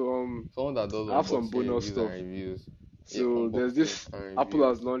 someone that does I have some unboxing bonus reviews and stuff. reviews. Yeah, So there's unboxing this and Apple reviews.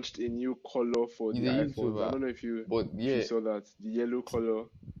 has launched a new color for He's the a iPhones. I YouTuber, don't know but if you yeah, saw that. The yellow color.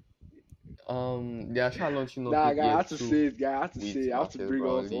 they are trying launching Nah, nothing guy, I year have to two say it, guy. I have to with say, I have to Marcus bring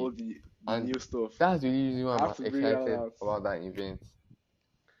out all Brownlee, the and new stuff. that's the reason why I have I'm to bring that excited out. about that event.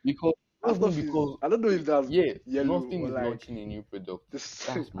 Because That not even stuff is, because I don't know if that's yeah, yellow nothing or is like launching a new product. this.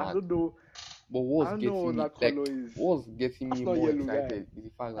 That's I mad. don't know. But I don't know what that color is. what's getting That's me not more yellow, guy. excited is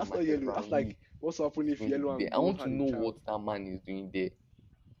the fact that That's not Marcus yellow. That's Brownlee like what's happening is if going to yellow be there. and I gold want to had a know child. what that man is doing there.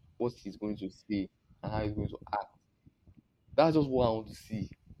 What he's going to say. and how he's going to act. That's just what I want to see.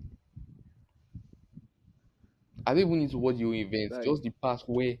 I don't even need to watch the whole event, Like just the part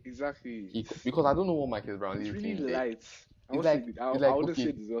where exactly. because I don't know what Marcus Brownlee It's is really doing there. light. I It's won't say like I wouldn't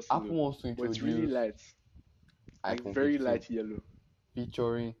say okay, disgusting Apple though, wants to but it's really introduce light. Like iPhone very 15 light yellow.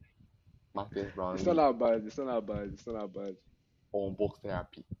 featuring Marcus It's not Brownlee that bad. It's not that bad. It's not that bad. on box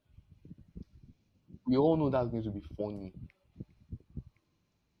therapy. We all know that's going to be funny.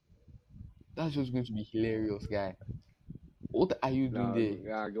 That's just going to be hilarious, guy. What are you doing Nah, there?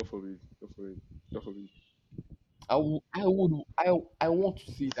 yeah, go for it. Go for it. Go for it. I want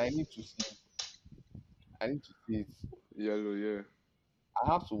to see it. I need to see it. I need to see it. Yellow, yeah.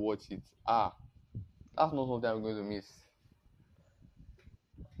 I have to watch it. That's not something I'm going to miss.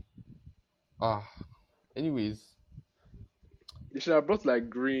 Ah, anyways, They should have brought like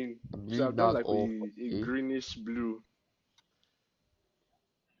green. I They should believe have done that's like all for a today. greenish blue.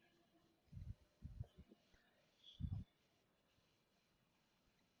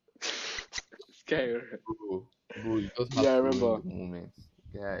 Scary. Bro, you just Yeah, have I to ruin remember. the moment.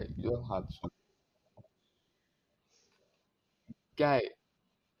 Yeah, you just had to. Guy,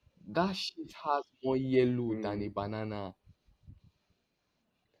 that shit has more yellow than a Hmm. banana.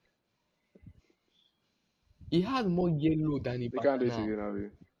 It has more yellow than a They can't do it banana. again, Abby.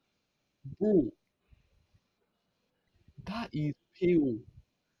 Bro, that is pale.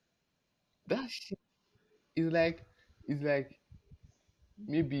 That shit is like, it's like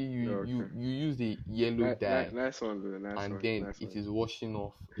maybe Yeah, okay. you use a yellow dye Nice one, though. Nice and one. then Nice it one. is washing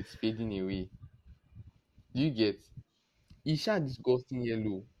off, it's fading away. Do you get? It's a disgusting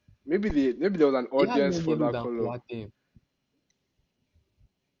yellow. Maybe there was an It has audience more for yellow that than color. Coatem.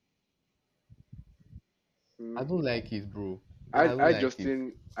 Hmm. I don't like it, bro. Guy, I don't like it.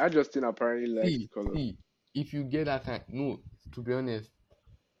 I Justin apparently likes the See, color. see, if you get that kind, no, to be honest,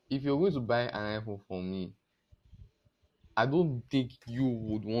 if you're going to buy an iPhone from me, I don't think you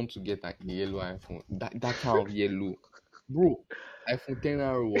would want to get a yellow iPhone. That kind of yellow, bro. iPhone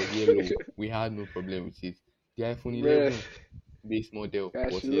 10R was yellow. We had no problem with it. The iPhone Man, 11 base model yeah,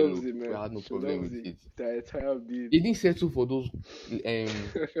 was she loves yellow. it, We man. had no She problem loves with it. it. The entire beat. They didn't settle for those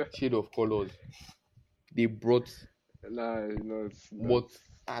shade of colors. They brought, Nah, no, it's not. but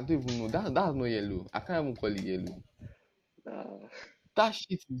I don't even know. That's not yellow. I can't even call it yellow. Nah. That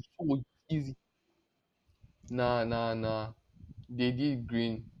shit is so easy. Nah. They did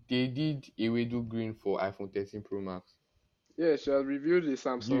green. They did Ewedu green for iPhone 13 Pro Max. Yeah, she has reviewed the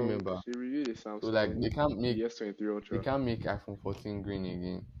Do you Samsung. remember? She reviewed the So like Samsung, the S23 they Ultra. can't make iPhone 14 green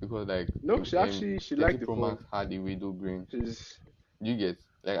again because like No, she 13 liked the Pro phone. Max had Ewedu green. She's Do you get?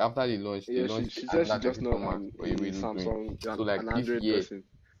 Like after they yeah, launched she said she's another just 13 Pro not Max for Ewedu green. So like an this Android year person.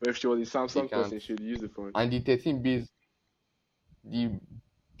 But if she was a they Samsung can't. person, she'd use the phone. And the 13 based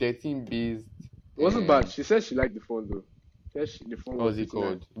It wasn't bad. She said she liked the phone though. The phone was what's it pretty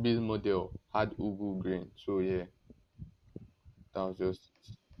nice. called? Base model had Ugu green. So yeah, that was just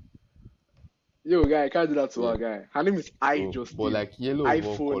Yo, guy, I can't do that to yeah. her, guy. Her name is I So but Justin. like yellow of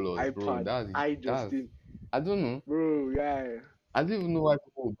all iPhone, colors, bro. iPad, I That's Justin. I don't know. Bro, guy. I don't even know why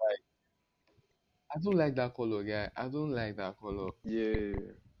people would buy. I don't like that color, guy. I don't like that color.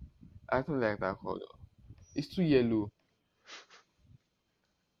 Yeah. I don't like that color. It's too yellow.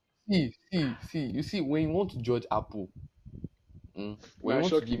 See. You see, when you want to judge Apple, It when you might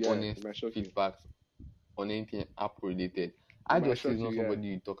want to shock you, give guy. It honest might shock you. feedback on anything Apple related, It I might just is shock not you, guy. somebody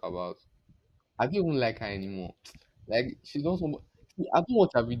you talk about. I don't even like her anymore. Like she's not somebody. See, I don't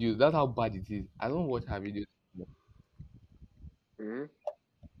watch her videos. That's how bad it is. I don't watch her videos anymore. Hmm.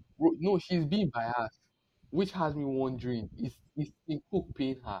 Bro, no, she's being biased, which has me wondering: is Tim Cook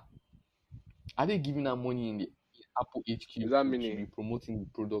paying her? Are they giving her money in the Apple HQ Is that to be mini? promoting the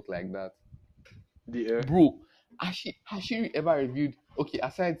product like that? The air? Bro, has she ever reviewed? Okay,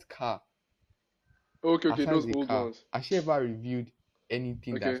 Okay, aside those the old car, ones. has she ever reviewed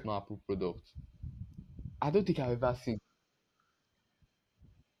anything Okay. that's not Apple product? I don't think I've ever seen.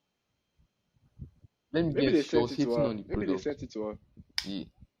 Let me Maybe guess, they she sent was it to hating her. on the Maybe they product. sent it to her. Yeah,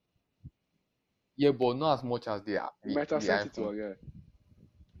 yeah, but not as much as You might have the sent it to iPhone. her, guy.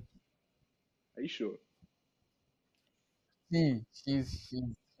 Are you sure? See, she's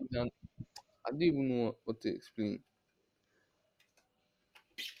an, I don't even know what to explain.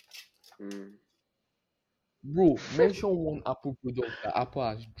 Hmm. Bro, mention one Apple product that Apple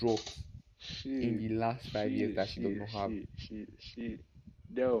has dropped in She, the last 5 years that she does not have. she.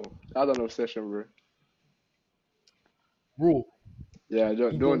 Yo, that's an obsession, bro. Bro, Yeah, it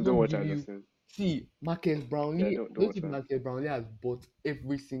does don't not watch give her, you. Justin. See, Marcus Yeah, Brownlee. I don't don't watch think her. Marcus Brownlee has bought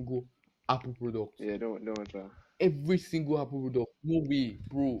every single Apple product. Yeah, don't watch her. Every single Apple product. No way,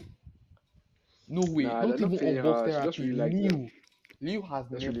 bro. No way. Nah, they're Not not even paying unbox her. She just therapy. really likes them. Liu has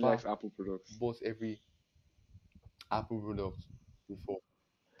Just really never likes Apple products. bought every Apple product before.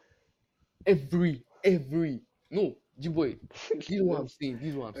 Every. No, G-boy. This is what I'm Just saying. This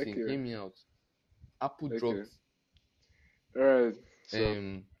is what I'm saying. okay, Hear me out. Apple okay. dropped All right. So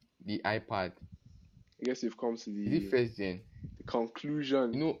um the iPad. I guess you've come to Is it first gen? the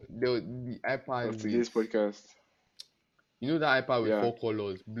conclusion The of iPad with today's podcast. that iPad with Yeah, four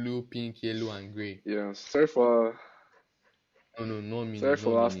colors: blue, pink, yellow, and grey. yeah. No, no Sorry mini,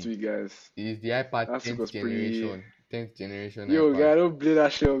 for no last mini. week, guys. It is the iPad Last week 10th was pretty. generation. 10th generation Yo, iPad. guy, don't blame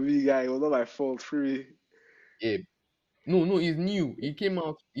that shit on me, guy. It was not my fault. Free. Yeah. No, it's new. It came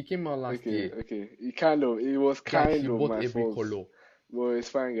out last Okay, year. okay. It was Guys, kind she of bought my every fault. color. But it's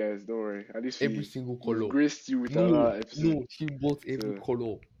fine, guys. Don't worry. At least Every single we've color. graced you with No, another episode. no, she bought every So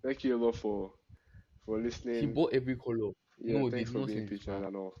color. thank you a lot for She listening. bought every color. Yeah, No, they thanks did for not being say this patient now.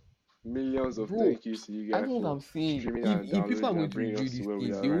 and all. Millions of Bro, thank yous to you that's guys what for I'm saying. streaming If and if people are downloading going and to bringing review us to this where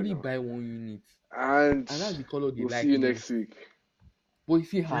we thing, are they right only now. buy one unit. And And that's the color they we'll see like you most. next week. But you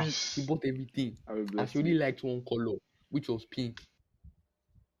see her, she Peace. bought everything. Have a And she blessed only week. liked one color, which was pink.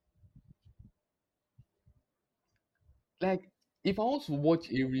 Like, if I want to watch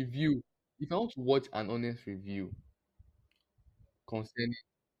a review, if I want to watch an honest review concerning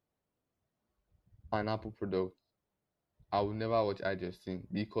an Apple product, I will never watch iJustine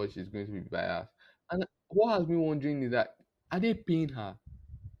because she's going to be biased. And what has me wondering is that, are they paying her?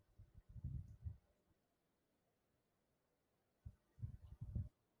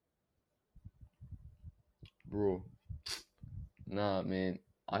 Bro, nah, man.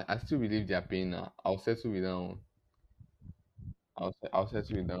 I still believe they are paying her. I'll settle with that one. I'll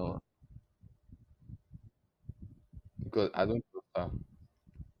settle with that one because I don't trust her.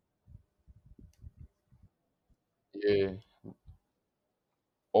 Yeah.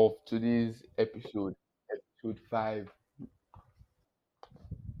 Of today's episode 5,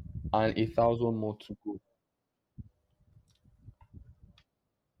 and 1,000 more to go.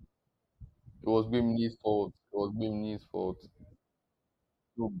 It was Bimini's fault. It was Bimini's fault.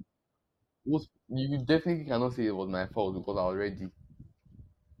 So, you definitely cannot say it was my fault because I was ready.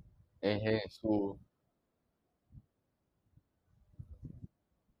 So,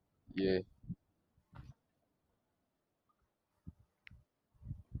 yeah,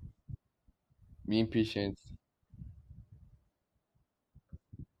 being patient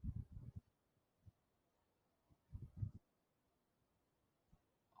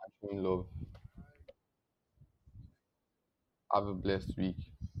and showing love. Have a blessed week.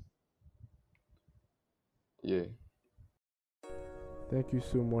 Yeah. Thank you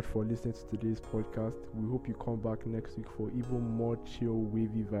so much for listening to today's podcast. We hope you come back next week for even more chill,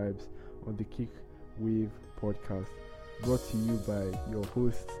 wavy vibes on the Kick Wave podcast. Brought to you by your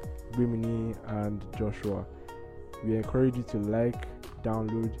hosts, Bimini and Joshua. We encourage you to like,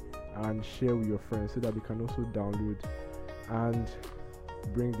 download, and share with your friends so that they can also download and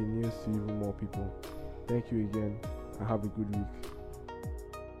bring the news to even more people. Thank you again and have a good week.